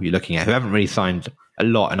Liverpool. You're looking at who haven't really signed a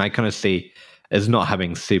lot, and I kind of see as not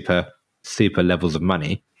having super levels of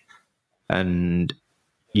money, and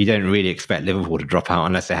you don't really expect Liverpool to drop out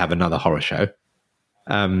unless they have another horror show.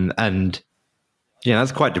 And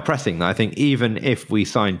that's quite depressing. I think even if we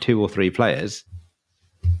sign 2 or 3 players,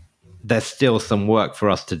 there's still some work for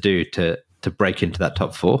us to do to break into that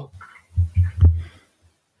top four.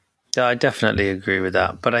 Yeah, I definitely agree with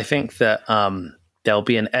that. But I think that there'll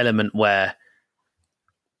be an element where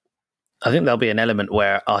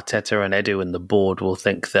Arteta and Edu and the board will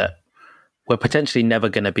think that we're potentially never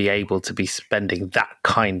going to be able to be spending that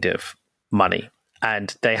kind of money.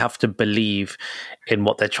 And they have to believe in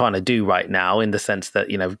what they're trying to do right now, in the sense that,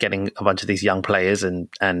 getting a bunch of these young players and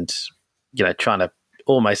trying to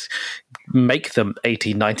almost make them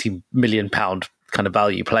 80, 90 million pound kind of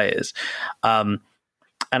value players.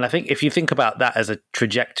 And I think if you think about that as a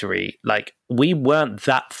trajectory, like, we weren't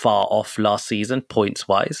that far off last season, points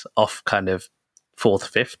wise, off kind of 4th,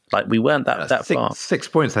 5th. Like, we weren't that far. 6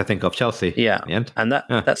 points, I think, off Chelsea. Yeah. In the end. And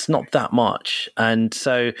that's not that much. And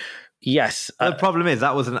so, yes. The problem is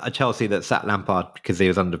that wasn't a Chelsea that sat Lampard because he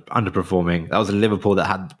was underperforming. That was a Liverpool that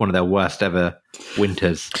had one of their worst ever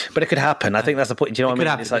winters. But it could happen. I think that's the point. Do you know what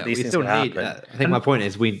I mean? It's like these things can happen. I think my point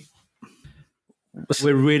is we're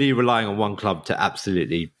really relying on one club to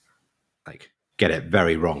absolutely get it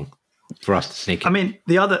very wrong for us to sneak in. I mean,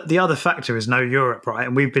 the other factor is no Europe, right?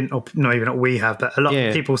 And we've been, no, even not we have, but a lot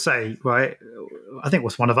of people say, right? I think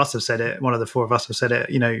one of us have said it. One of the four of us have said it.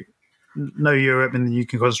 No Europe, and then you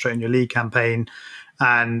can concentrate on your league campaign.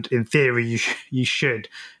 And in theory, you should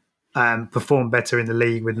perform better in the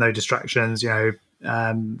league with no distractions.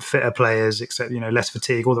 Fitter players, except less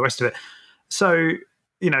fatigue, all the rest of it. So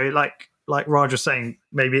like Raj was saying,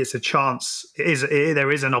 maybe it's a chance.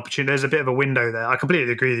 There is an opportunity. There's a bit of a window there. I completely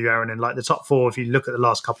agree with you, Aaron. And the top four, if you look at the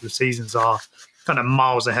last couple of seasons, are kind of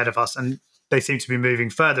miles ahead of us, and they seem to be moving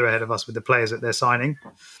further ahead of us with the players that they're signing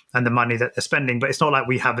and the money that they're spending. But it's not like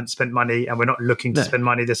we haven't spent money and we're not looking to spend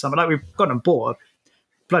money this summer. Like, we've gone and bought a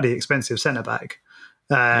bloody expensive centre back.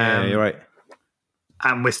 Yeah, you're right.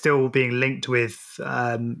 And we're still being linked with,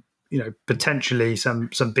 potentially some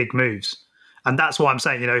big moves. And that's why I'm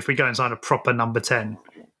saying, if we go and sign a proper number 10,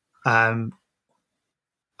 and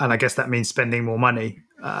I guess that means spending more money,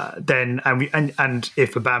 then and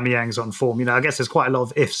if Aubameyang's on form, I guess there's quite a lot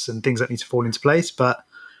of ifs and things that need to fall into place. But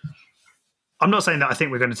I'm not saying that I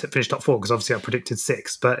think we're going to finish top four, because obviously I predicted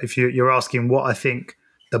 6. But if you're asking what I think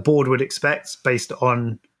the board would expect based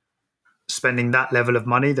on spending that level of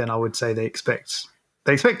money, then I would say they expect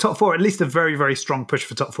top four, at least a very, very strong push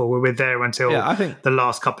for top four, where we're there until I think the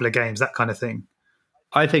last couple of games, that kind of thing.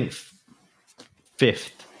 I think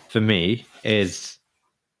 5th for me is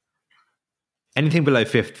anything below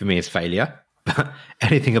 5th for me is failure.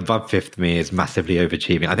 Anything above 5th for me is massively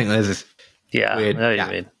overachieving. I think there's this weird you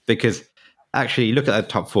mean. Because actually you look at the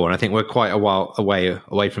top 4 and I think we're quite a while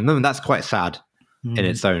away from them, and that's quite sad in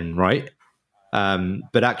its own right.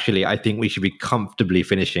 But actually, I think we should be comfortably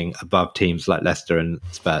finishing above teams like Leicester and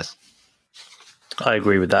Spurs. I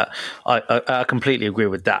agree with that. I completely agree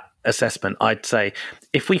with that assessment. I'd say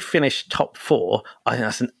if we finish top 4, I think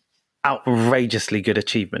that's an outrageously good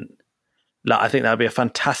achievement. I think that would be a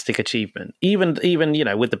fantastic achievement. Even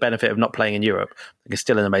with the benefit of not playing in Europe, I think it's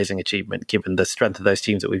still an amazing achievement given the strength of those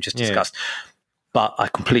teams that we've just discussed. But I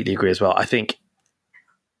completely agree as well. I think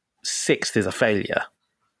 6th is a failure.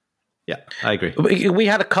 Yeah, I agree. We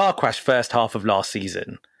had a car crash first half of last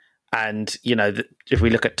season. And, if we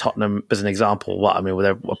look at Tottenham as an example, were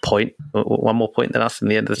there one more point than us in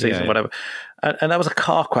the end of the season, whatever. And that was a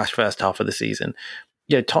car crash first half of the season.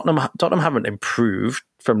 Tottenham haven't improved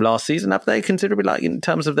from last season, have they? Considerably, in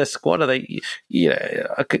terms of their squad, are they?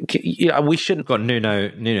 We shouldn't. Got Nuno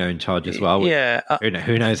in charge as well. Yeah,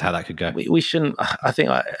 who knows how that could go? We shouldn't. I think,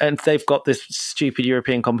 and they've got this stupid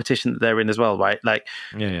European competition that they're in as well, right?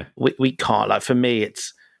 We can't. For me,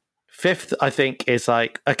 it's 5th. I think is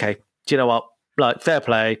okay. Do you know what? Fair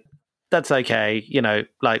play. That's okay.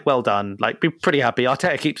 Well done. Be pretty happy.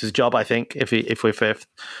 Arteta keeps his job, I think, if we're 5th.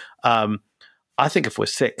 I think if we're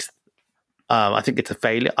 6th, I think it's a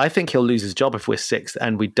failure. I think he'll lose his job if we're 6th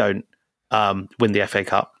and we don't win the FA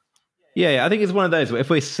Cup. Yeah, I think it's one of those. If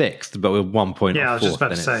we're 6th, but we're 1 point off 4th, I was just about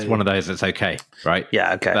to say, it's one of those that's okay, right?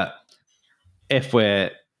 Yeah, okay. But if we're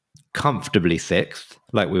comfortably 6th,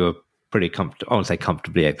 we were pretty comfortable, I won't say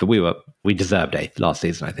comfortably 8th, but we deserved 8th last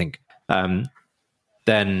season, I think.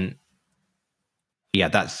 Then,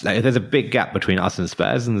 there's a big gap between us and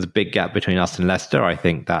Spurs, and there's a big gap between us and Leicester. I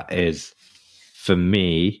think that is, for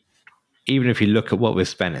me, even if you look at what we've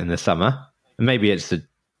spent in the summer, and maybe it's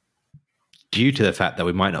due to the fact that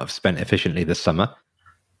we might not have spent efficiently this summer,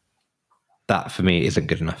 that for me isn't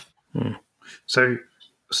good enough. So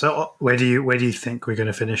where do you think we're going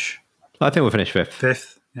to finish? I think we'll finish 5th.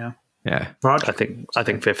 5th, yeah. Yeah. Raj? I think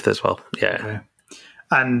 5th as well. Yeah. Okay.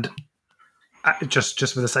 And just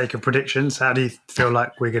for the sake of predictions, how do you feel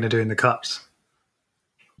like we're going to do in the cups?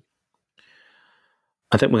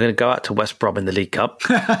 I think we're going to go out to West Brom in the League Cup.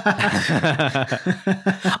 I'm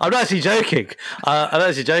not actually joking. Like,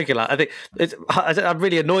 I think I'm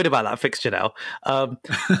really annoyed about that fixture now.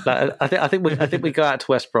 I think we go out to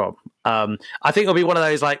West Brom. I think it'll be one of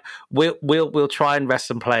those like we'll try and rest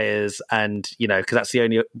some players, and because that's the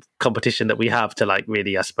only competition that we have to like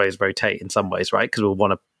really, I suppose, rotate in some ways, right? Because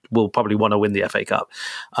we'll probably want to win the FA Cup.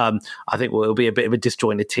 I think it'll be a bit of a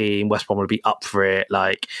disjointed team. West Brom will be up for it.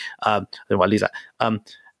 Like, I don't know why I lose that.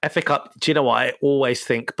 FA Cup, do you know what? I always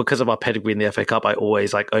think, because of our pedigree in the FA Cup, I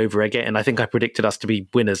always like over egg it. And I think I predicted us to be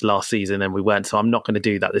winners last season and we weren't. So I'm not going to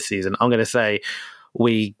do that this season. I'm going to say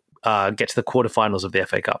we get to the quarterfinals of the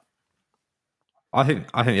FA Cup. I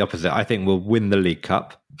think the opposite. I think we'll win the League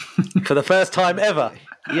Cup. For the first time ever.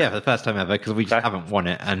 Yeah, for the first time ever, because we just haven't won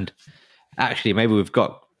it. And actually, maybe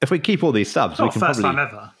if we keep all these subs, we can first probably... time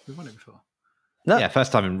ever. We've won it before. No. Yeah,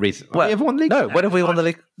 first time in recent... Well, we ever won the league? No, when have we won the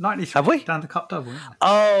league? 93. Have we? Down the cup double. Yeah.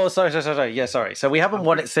 Oh, sorry. Yeah, sorry. So we haven't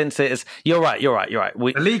won it since it is... You're right.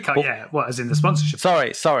 The League Cup, What, as in the sponsorship?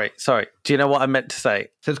 Sorry. Do you know what I meant to say?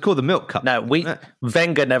 So it's called the Milk Cup. No,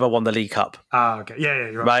 Wenger never won the League Cup. Okay. Yeah,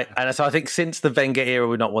 you're right. And so I think since the Wenger era,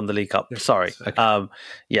 we've not won the League Cup. Yeah. Sorry. Okay.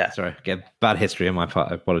 Sorry. Get bad history on my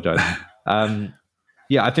part. I apologise. I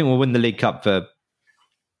think we'll win the League Cup for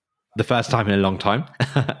the first time in a long time.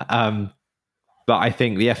 But I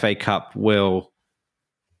think the FA Cup will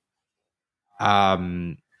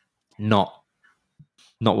not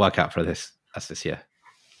work out for us this year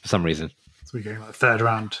for some reason. So we're going like third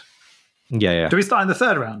round. Yeah. Do we start in the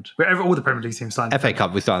third round? All the Premier League teams start in the FA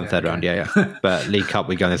Cup, we start in the third round, yeah. But League Cup,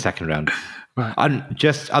 we go in the second round. Right. And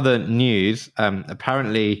just other news,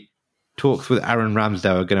 apparently talks with Aaron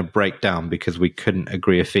Ramsdale are going to break down because we couldn't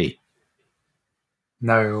agree a fee.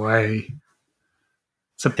 No way.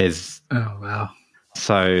 Oh, wow.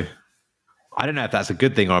 So I don't know if that's a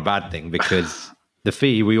good thing or a bad thing, because the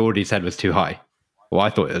fee we already said was too high. Well,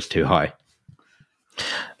 I thought it was too high.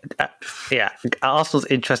 Arsenal's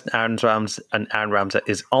interest in Aaron Ramsdale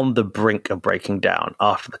is on the brink of breaking down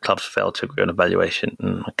after the clubs failed to agree on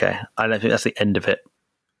evaluation. Okay, I don't think that's the end of it.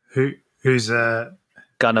 Who's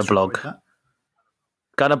Gunner Blog?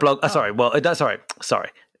 Gunner Blog. Sorry.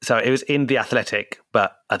 So it was in The Athletic,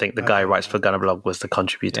 but I think the guy who writes for Gunner Blog was the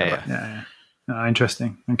contributor. Yeah. Oh,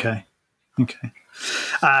 interesting. Okay.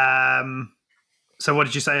 So what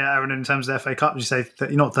did you say, Aaron, in terms of the FA Cup? Did you say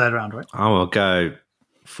you're not third round, right? I will go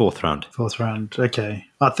fourth round. Fourth round. Okay.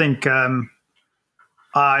 I think we'll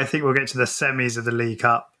get to the semis of the League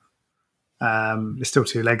Cup. It's still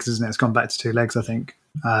 2 legs, isn't it? It's gone back to 2 legs, I think.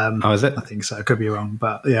 Is it? I think so. I could be wrong,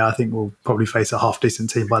 but yeah, I think we'll probably face a half decent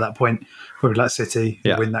team by that point. Probably like City,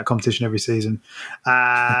 who win that competition every season.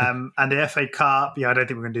 And the FA Cup, I don't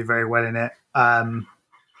think we're going to do very well in it.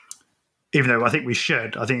 Even though I think we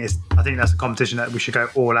should. I think that's a competition that we should go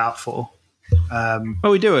all out for. Well,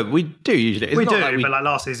 we do it. We do usually. It's we not do, like but like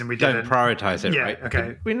last season we didn't. Don't prioritise it, right?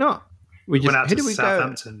 Okay. We're not. We just went out who to did we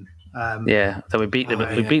Southampton. So we beat them.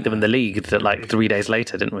 We beat them in the league like 3 days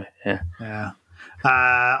later, didn't we? Yeah.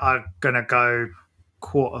 I'm gonna go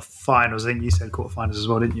quarterfinals. I think you said quarterfinals as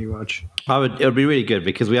well, didn't you, Rog? It would be really good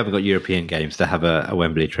because we haven't got European games to have a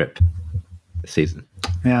Wembley trip this season.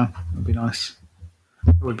 Yeah, it would be nice.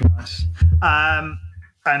 It would be nice.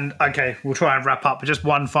 And okay, we'll try and wrap up. But just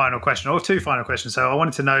one final question, or 2 final questions. So I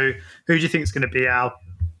wanted to know, who do you think is going to be our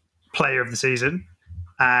player of the season,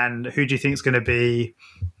 and who do you think is going to be,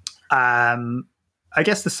 I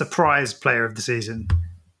guess, the surprise player of the season?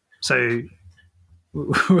 So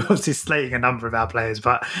we're obviously slating a number of our players,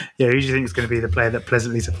 but who do you think is going to be the player that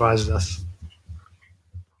pleasantly surprises us?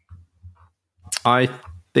 I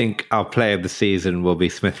think our player of the season will be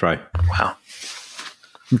Smith Rowe. Wow.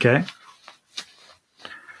 Okay.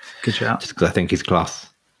 Good shout. Just because I think he's class.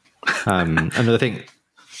 Another thing,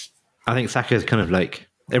 I think Saka is kind of like,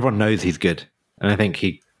 everyone knows he's good. And I think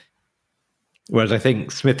whereas I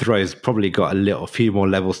think Smith Rowe's probably got a few more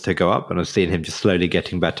levels to go up, and I've seen him just slowly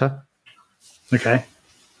getting better. Okay.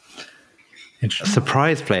 Interesting.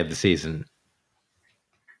 Surprise player of the season.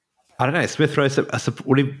 I don't know. Smith Rowe,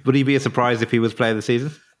 would he be a surprise if he was player of the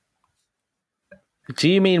season? Do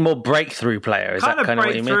you mean more breakthrough player? Is that kind of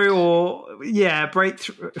what you mean?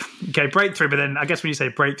 Breakthrough. Okay, breakthrough. But then I guess when you say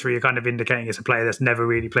breakthrough, you're kind of indicating it's a player that's never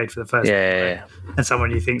really played for the first time. Yeah. And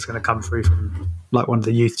someone you think is going to come through from like one of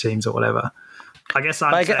the youth teams or whatever. I guess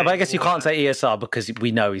I guess you can't say ESR because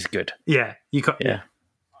we know he's good. Yeah, you can't. Yeah.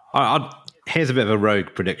 Here's a bit of a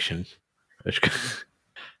rogue prediction.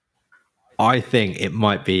 I think it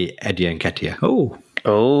might be Eddie Nketiah.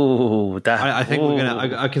 I think we're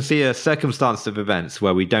gonna. I can see a circumstance of events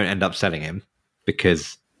where we don't end up selling him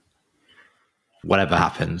because whatever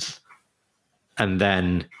happens, and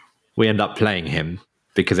then we end up playing him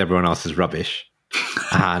because everyone else is rubbish,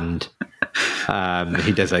 and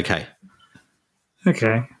he does okay.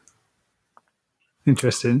 Okay.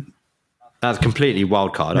 Interesting. That's completely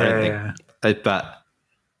wild card, I don't think. But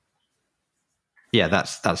yeah,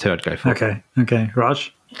 that's who I'd go for. Okay.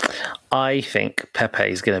 Raj? I think Pepe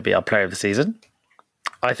is going to be our player of the season.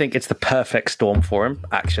 I think it's the perfect storm for him,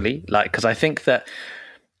 actually. Because I think that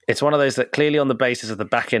it's one of those that clearly on the basis of the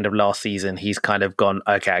back end of last season, he's kind of gone,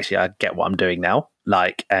 okay, actually, I get what I'm doing now.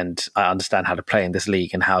 And I understand how to play in this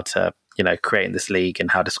league and how to, create in this league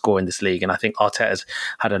and how to score in this league. And I think Arteta's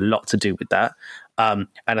had a lot to do with that. And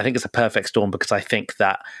I think it's a perfect storm because I think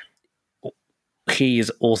that he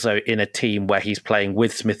is also in a team where he's playing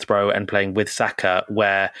with Smith Rowe and playing with Saka,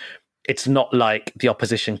 where it's not like the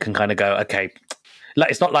opposition can kind of go, okay,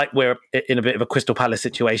 it's not like we're in a bit of a Crystal Palace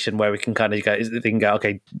situation where we can kind of go,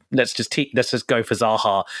 okay, let's just go for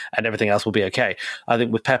Zaha and everything else will be okay. I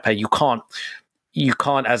think with Pepe, you can't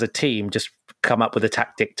as a team just come up with a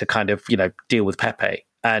tactic to kind of deal with Pepe.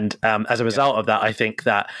 And as a result of that, I think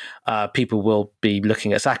that people will be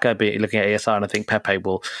looking at Saka, be looking at ASR, and I think Pepe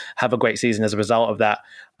will have a great season as a result of that.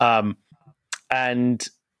 And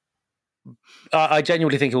I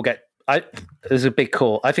genuinely think he'll get. There's a big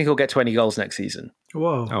call. I think he'll get 20 goals next season.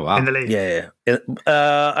 Whoa! Oh wow! In the league, yeah. I don't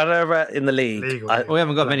know about in the league. We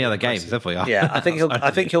haven't got many other games, have we? Yeah, I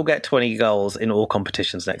think he'll get 20 goals in all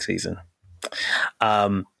competitions next season.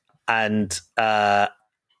 And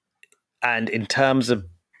in terms of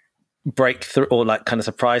breakthrough or kind of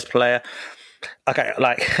surprise player, okay,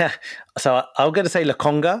 so I'm going to say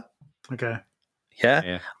Lokonga. Okay.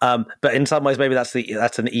 Yeah. But in some ways, maybe that's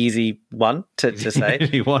an easy one to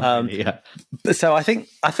say. So I think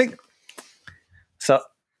so.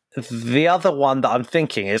 The other one that I'm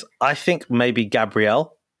thinking is I think maybe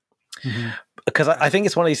Gabriel. Mm-hmm. Because I think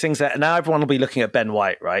it's one of these things that now everyone will be looking at Ben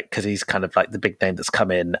White, right? Because he's kind of like the big name that's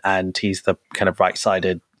come in, and he's the kind of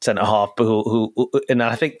right-sided centre half. And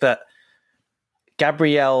I think that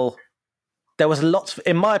Gabriel, there was lots,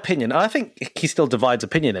 in my opinion, and I think he still divides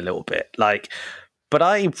opinion a little bit. But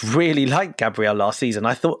I really liked Gabriel last season.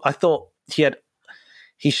 I thought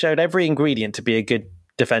he showed every ingredient to be a good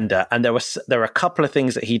defender, and there were a couple of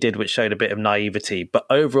things that he did which showed a bit of naivety, but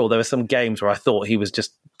overall there were some games where I thought he was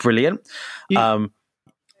just brilliant. You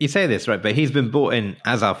say this, right, but he's been brought in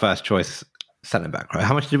as our first choice centre back, right?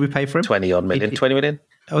 How much did we pay for him? 20 million.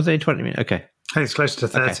 Oh, was it 20 million? Okay, I think it's close to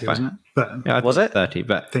 30, wasn't it? But yeah, was it 30?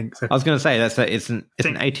 But I think so. I was going to say it's an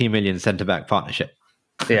 18 million centre back partnership.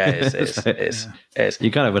 Yeah, it is.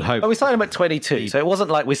 You kind of would hope. But we signed him at 22, so it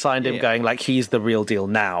wasn't like we signed him going he's the real deal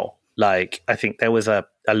now. I think there was a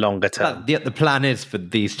longer term. The plan is for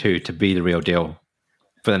these two to be the real deal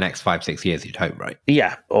for the next 5-6 years. You'd hope, right?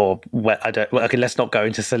 Yeah. Or okay, let's not go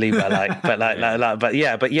into Saliba, but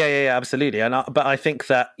yeah, absolutely. But I think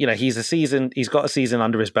that he's got a season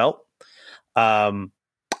under his belt, and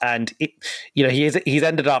he's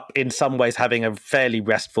ended up in some ways having a fairly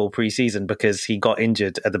restful preseason because he got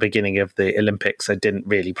injured at the beginning of the Olympics and didn't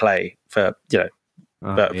really play for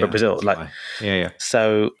for Brazil.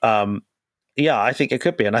 So I think it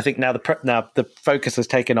could be, and I think now the focus has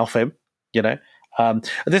taken off him.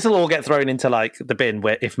 This will all get thrown into the bin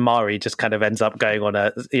where if Mari just kind of ends up going on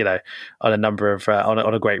a number of on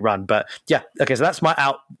a great run. But yeah, okay, so that's my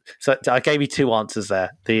out. So I gave you two answers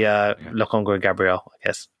there: the Lokonga and Gabriel, I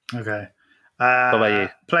guess. Okay. What about you?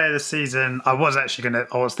 Player of the season. I was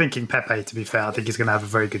thinking Pepe. To be fair, I think he's going to have a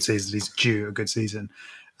very good season. He's due a good season.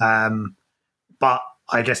 But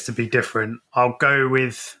I guess to be different, I'll go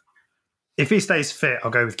with, if he stays fit,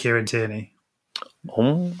 I'll go with Kieran Tierney.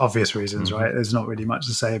 Obvious reasons, right? There's not really much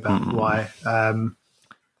to say about why.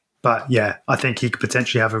 But yeah, I think he could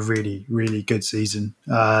potentially have a really, really good season,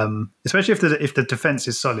 especially if the defence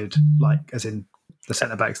is solid, as in the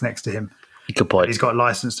centre backs next to him. Good point. He's got a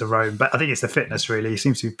license to roam, but I think it's the fitness. Really, he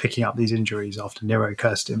seems to be picking up these injuries after Nero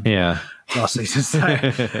cursed him. Last season. So,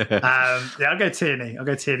 I'll go Tierney. I'll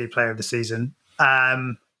go Tierney, player of the season.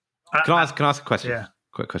 Can I ask a question? Yeah.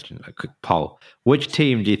 Quick question, a quick poll. Which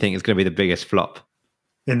team do you think is going to be the biggest flop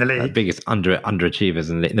in the league? Biggest underachievers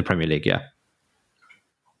in the Premier League? Yeah.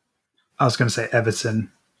 I was going to say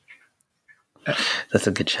Everton. That's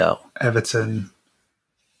a good shout. Everton.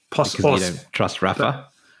 Because you don't trust Rafa.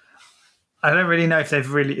 I don't really know if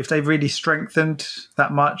they've really strengthened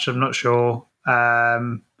that much. I'm not sure.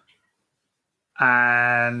 And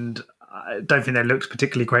I don't think they looked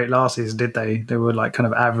particularly great last season, did they? They were kind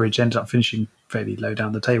of average, ended up finishing fairly low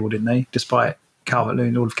down the table, didn't they? Despite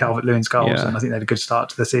all of Calvert-Lewin's goals, and I think they had a good start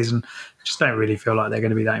to the season. Just don't really feel like they're going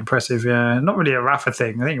to be that impressive. Yeah, not really a Rafa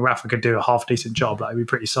thing. I think Rafa could do a half decent job. He'd be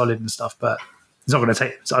pretty solid and stuff, but He's not going to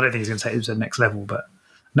take. I don't think he's going to take them to the next level. But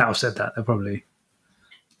now I've said that, they'll probably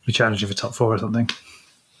be challenging for top 4 or something.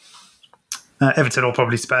 Everton or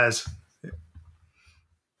probably Spurs.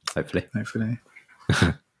 Hopefully.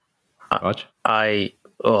 Raj?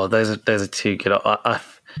 Those are two good.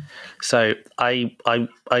 So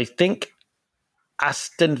I think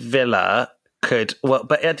Aston Villa could, well,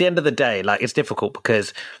 but at the end of the day, like, it's difficult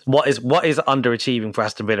because what is underachieving for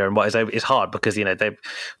Aston Villa and what is hard, because, you know,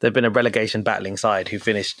 they've been a relegation battling side who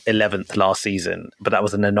finished 11th last season, but that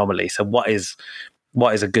was an anomaly. So what is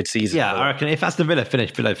a good season? Yeah, I reckon if Aston Villa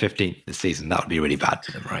finished below 15th this season, that would be really bad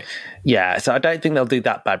for them, right? Yeah, so I don't think they'll do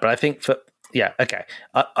that bad, but I think so I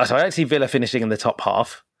don't see Villa finishing in the top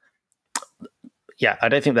half. Yeah, I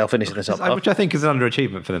don't think they'll finish in the top half, which I think is an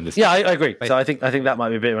underachievement for them this year. Yeah, I agree. So I think that might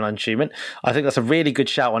be a bit of an underachievement. I think that's a really good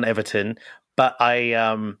shout on Everton, but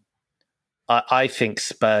I think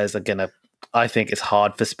Spurs are gonna. I think it's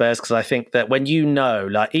hard for Spurs because I think that when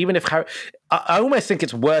like, even if I almost think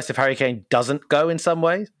it's worse if Harry Kane doesn't go in some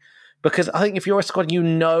ways, because I think if you're a squad,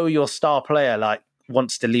 your star player like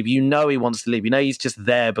wants to leave. He wants to leave. He's just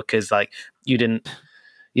there because like you didn't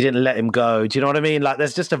let him go. Do you know what I mean? Like,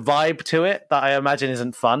 there's just a vibe to it that I imagine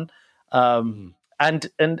isn't fun. And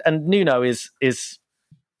Nuno is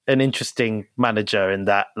an interesting manager in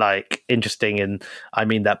that, like, interesting, and I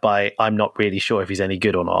mean that by I'm not really sure if he's any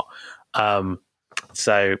good or not.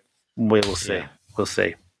 So we'll see. Yeah. We'll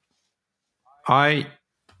see. I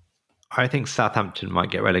think Southampton might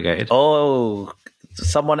get relegated. Oh,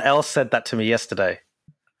 someone else said that to me yesterday.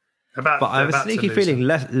 But I have a sneaky feeling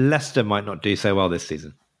Leicester might not do so well this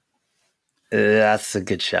season. That's a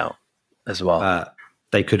good shout as well.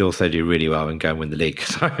 They could also do really well and go and win the league.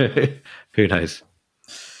 So who knows?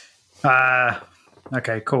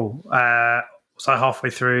 Okay, cool. So halfway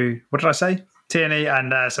through, what did I say? Tierney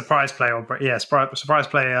and surprise player. Surprise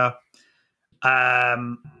player.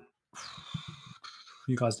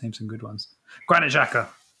 You guys named some good ones. Granit Xhaka.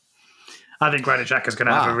 I think Granit Xhaka is going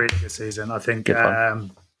to have a really good season. I think. I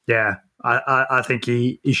think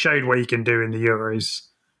he showed what he can do in the Euros.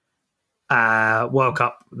 World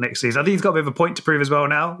Cup next season. I think he's got a bit of a point to prove as well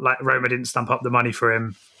now. Like, Roma didn't stump up the money for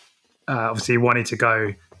him. Obviously, he wanted to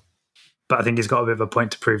go, but I think he's got a bit of a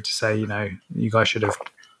point to prove to say, you know, you guys should have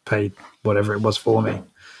paid whatever it was for me.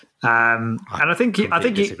 And I think he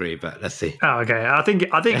disagree, but let's see. Oh, okay. I think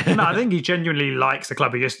he genuinely likes the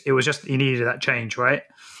club. He needed that change, right?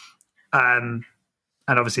 And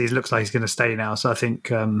obviously, it looks like he's going to stay now. So I think.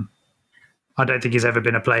 I don't think he's ever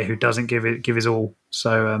been a player who doesn't give his all.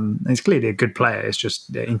 So he's clearly a good player. It's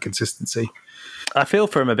just inconsistency. I feel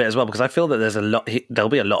for him a bit as well, because I feel that there'll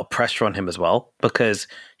be a lot of pressure on him as well, because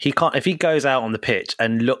he can't, if he goes out on the pitch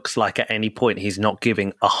and looks like at any point he's not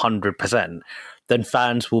giving 100%, then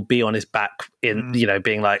fans will be on his back in, you know,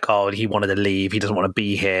 being like, oh, he wanted to leave, he doesn't want to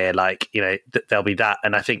be here. Like, you know, there'll be that.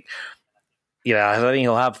 And I think, you know, I don't think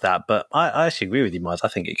he'll have that, but I actually agree with you, Miles. I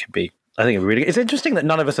think it could be. I think it's interesting that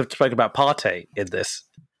none of us have spoken about Partey in this.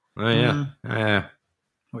 Oh yeah, yeah.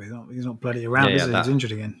 Well, he's not bloody around, is he? He's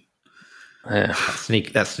injured again. Yeah,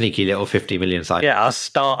 that sneaky little 50 million signing. Yeah,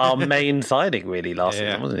 our main signing really last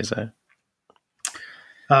season, wasn't he? So.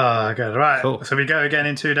 Oh, good. Right. Cool. So we go again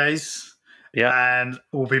in 2 days. Yeah, and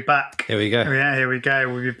we'll be back. Here we go. Yeah, here we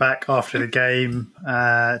go. We'll be back after the game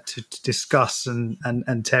to discuss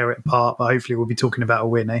and tear it apart. But hopefully, we'll be talking about a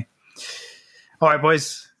win. All right,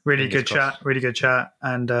 boys. Really good chat,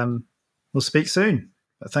 and we'll speak soon.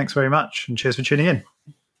 But thanks very much, and cheers for tuning in.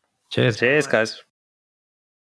 Cheers, guys.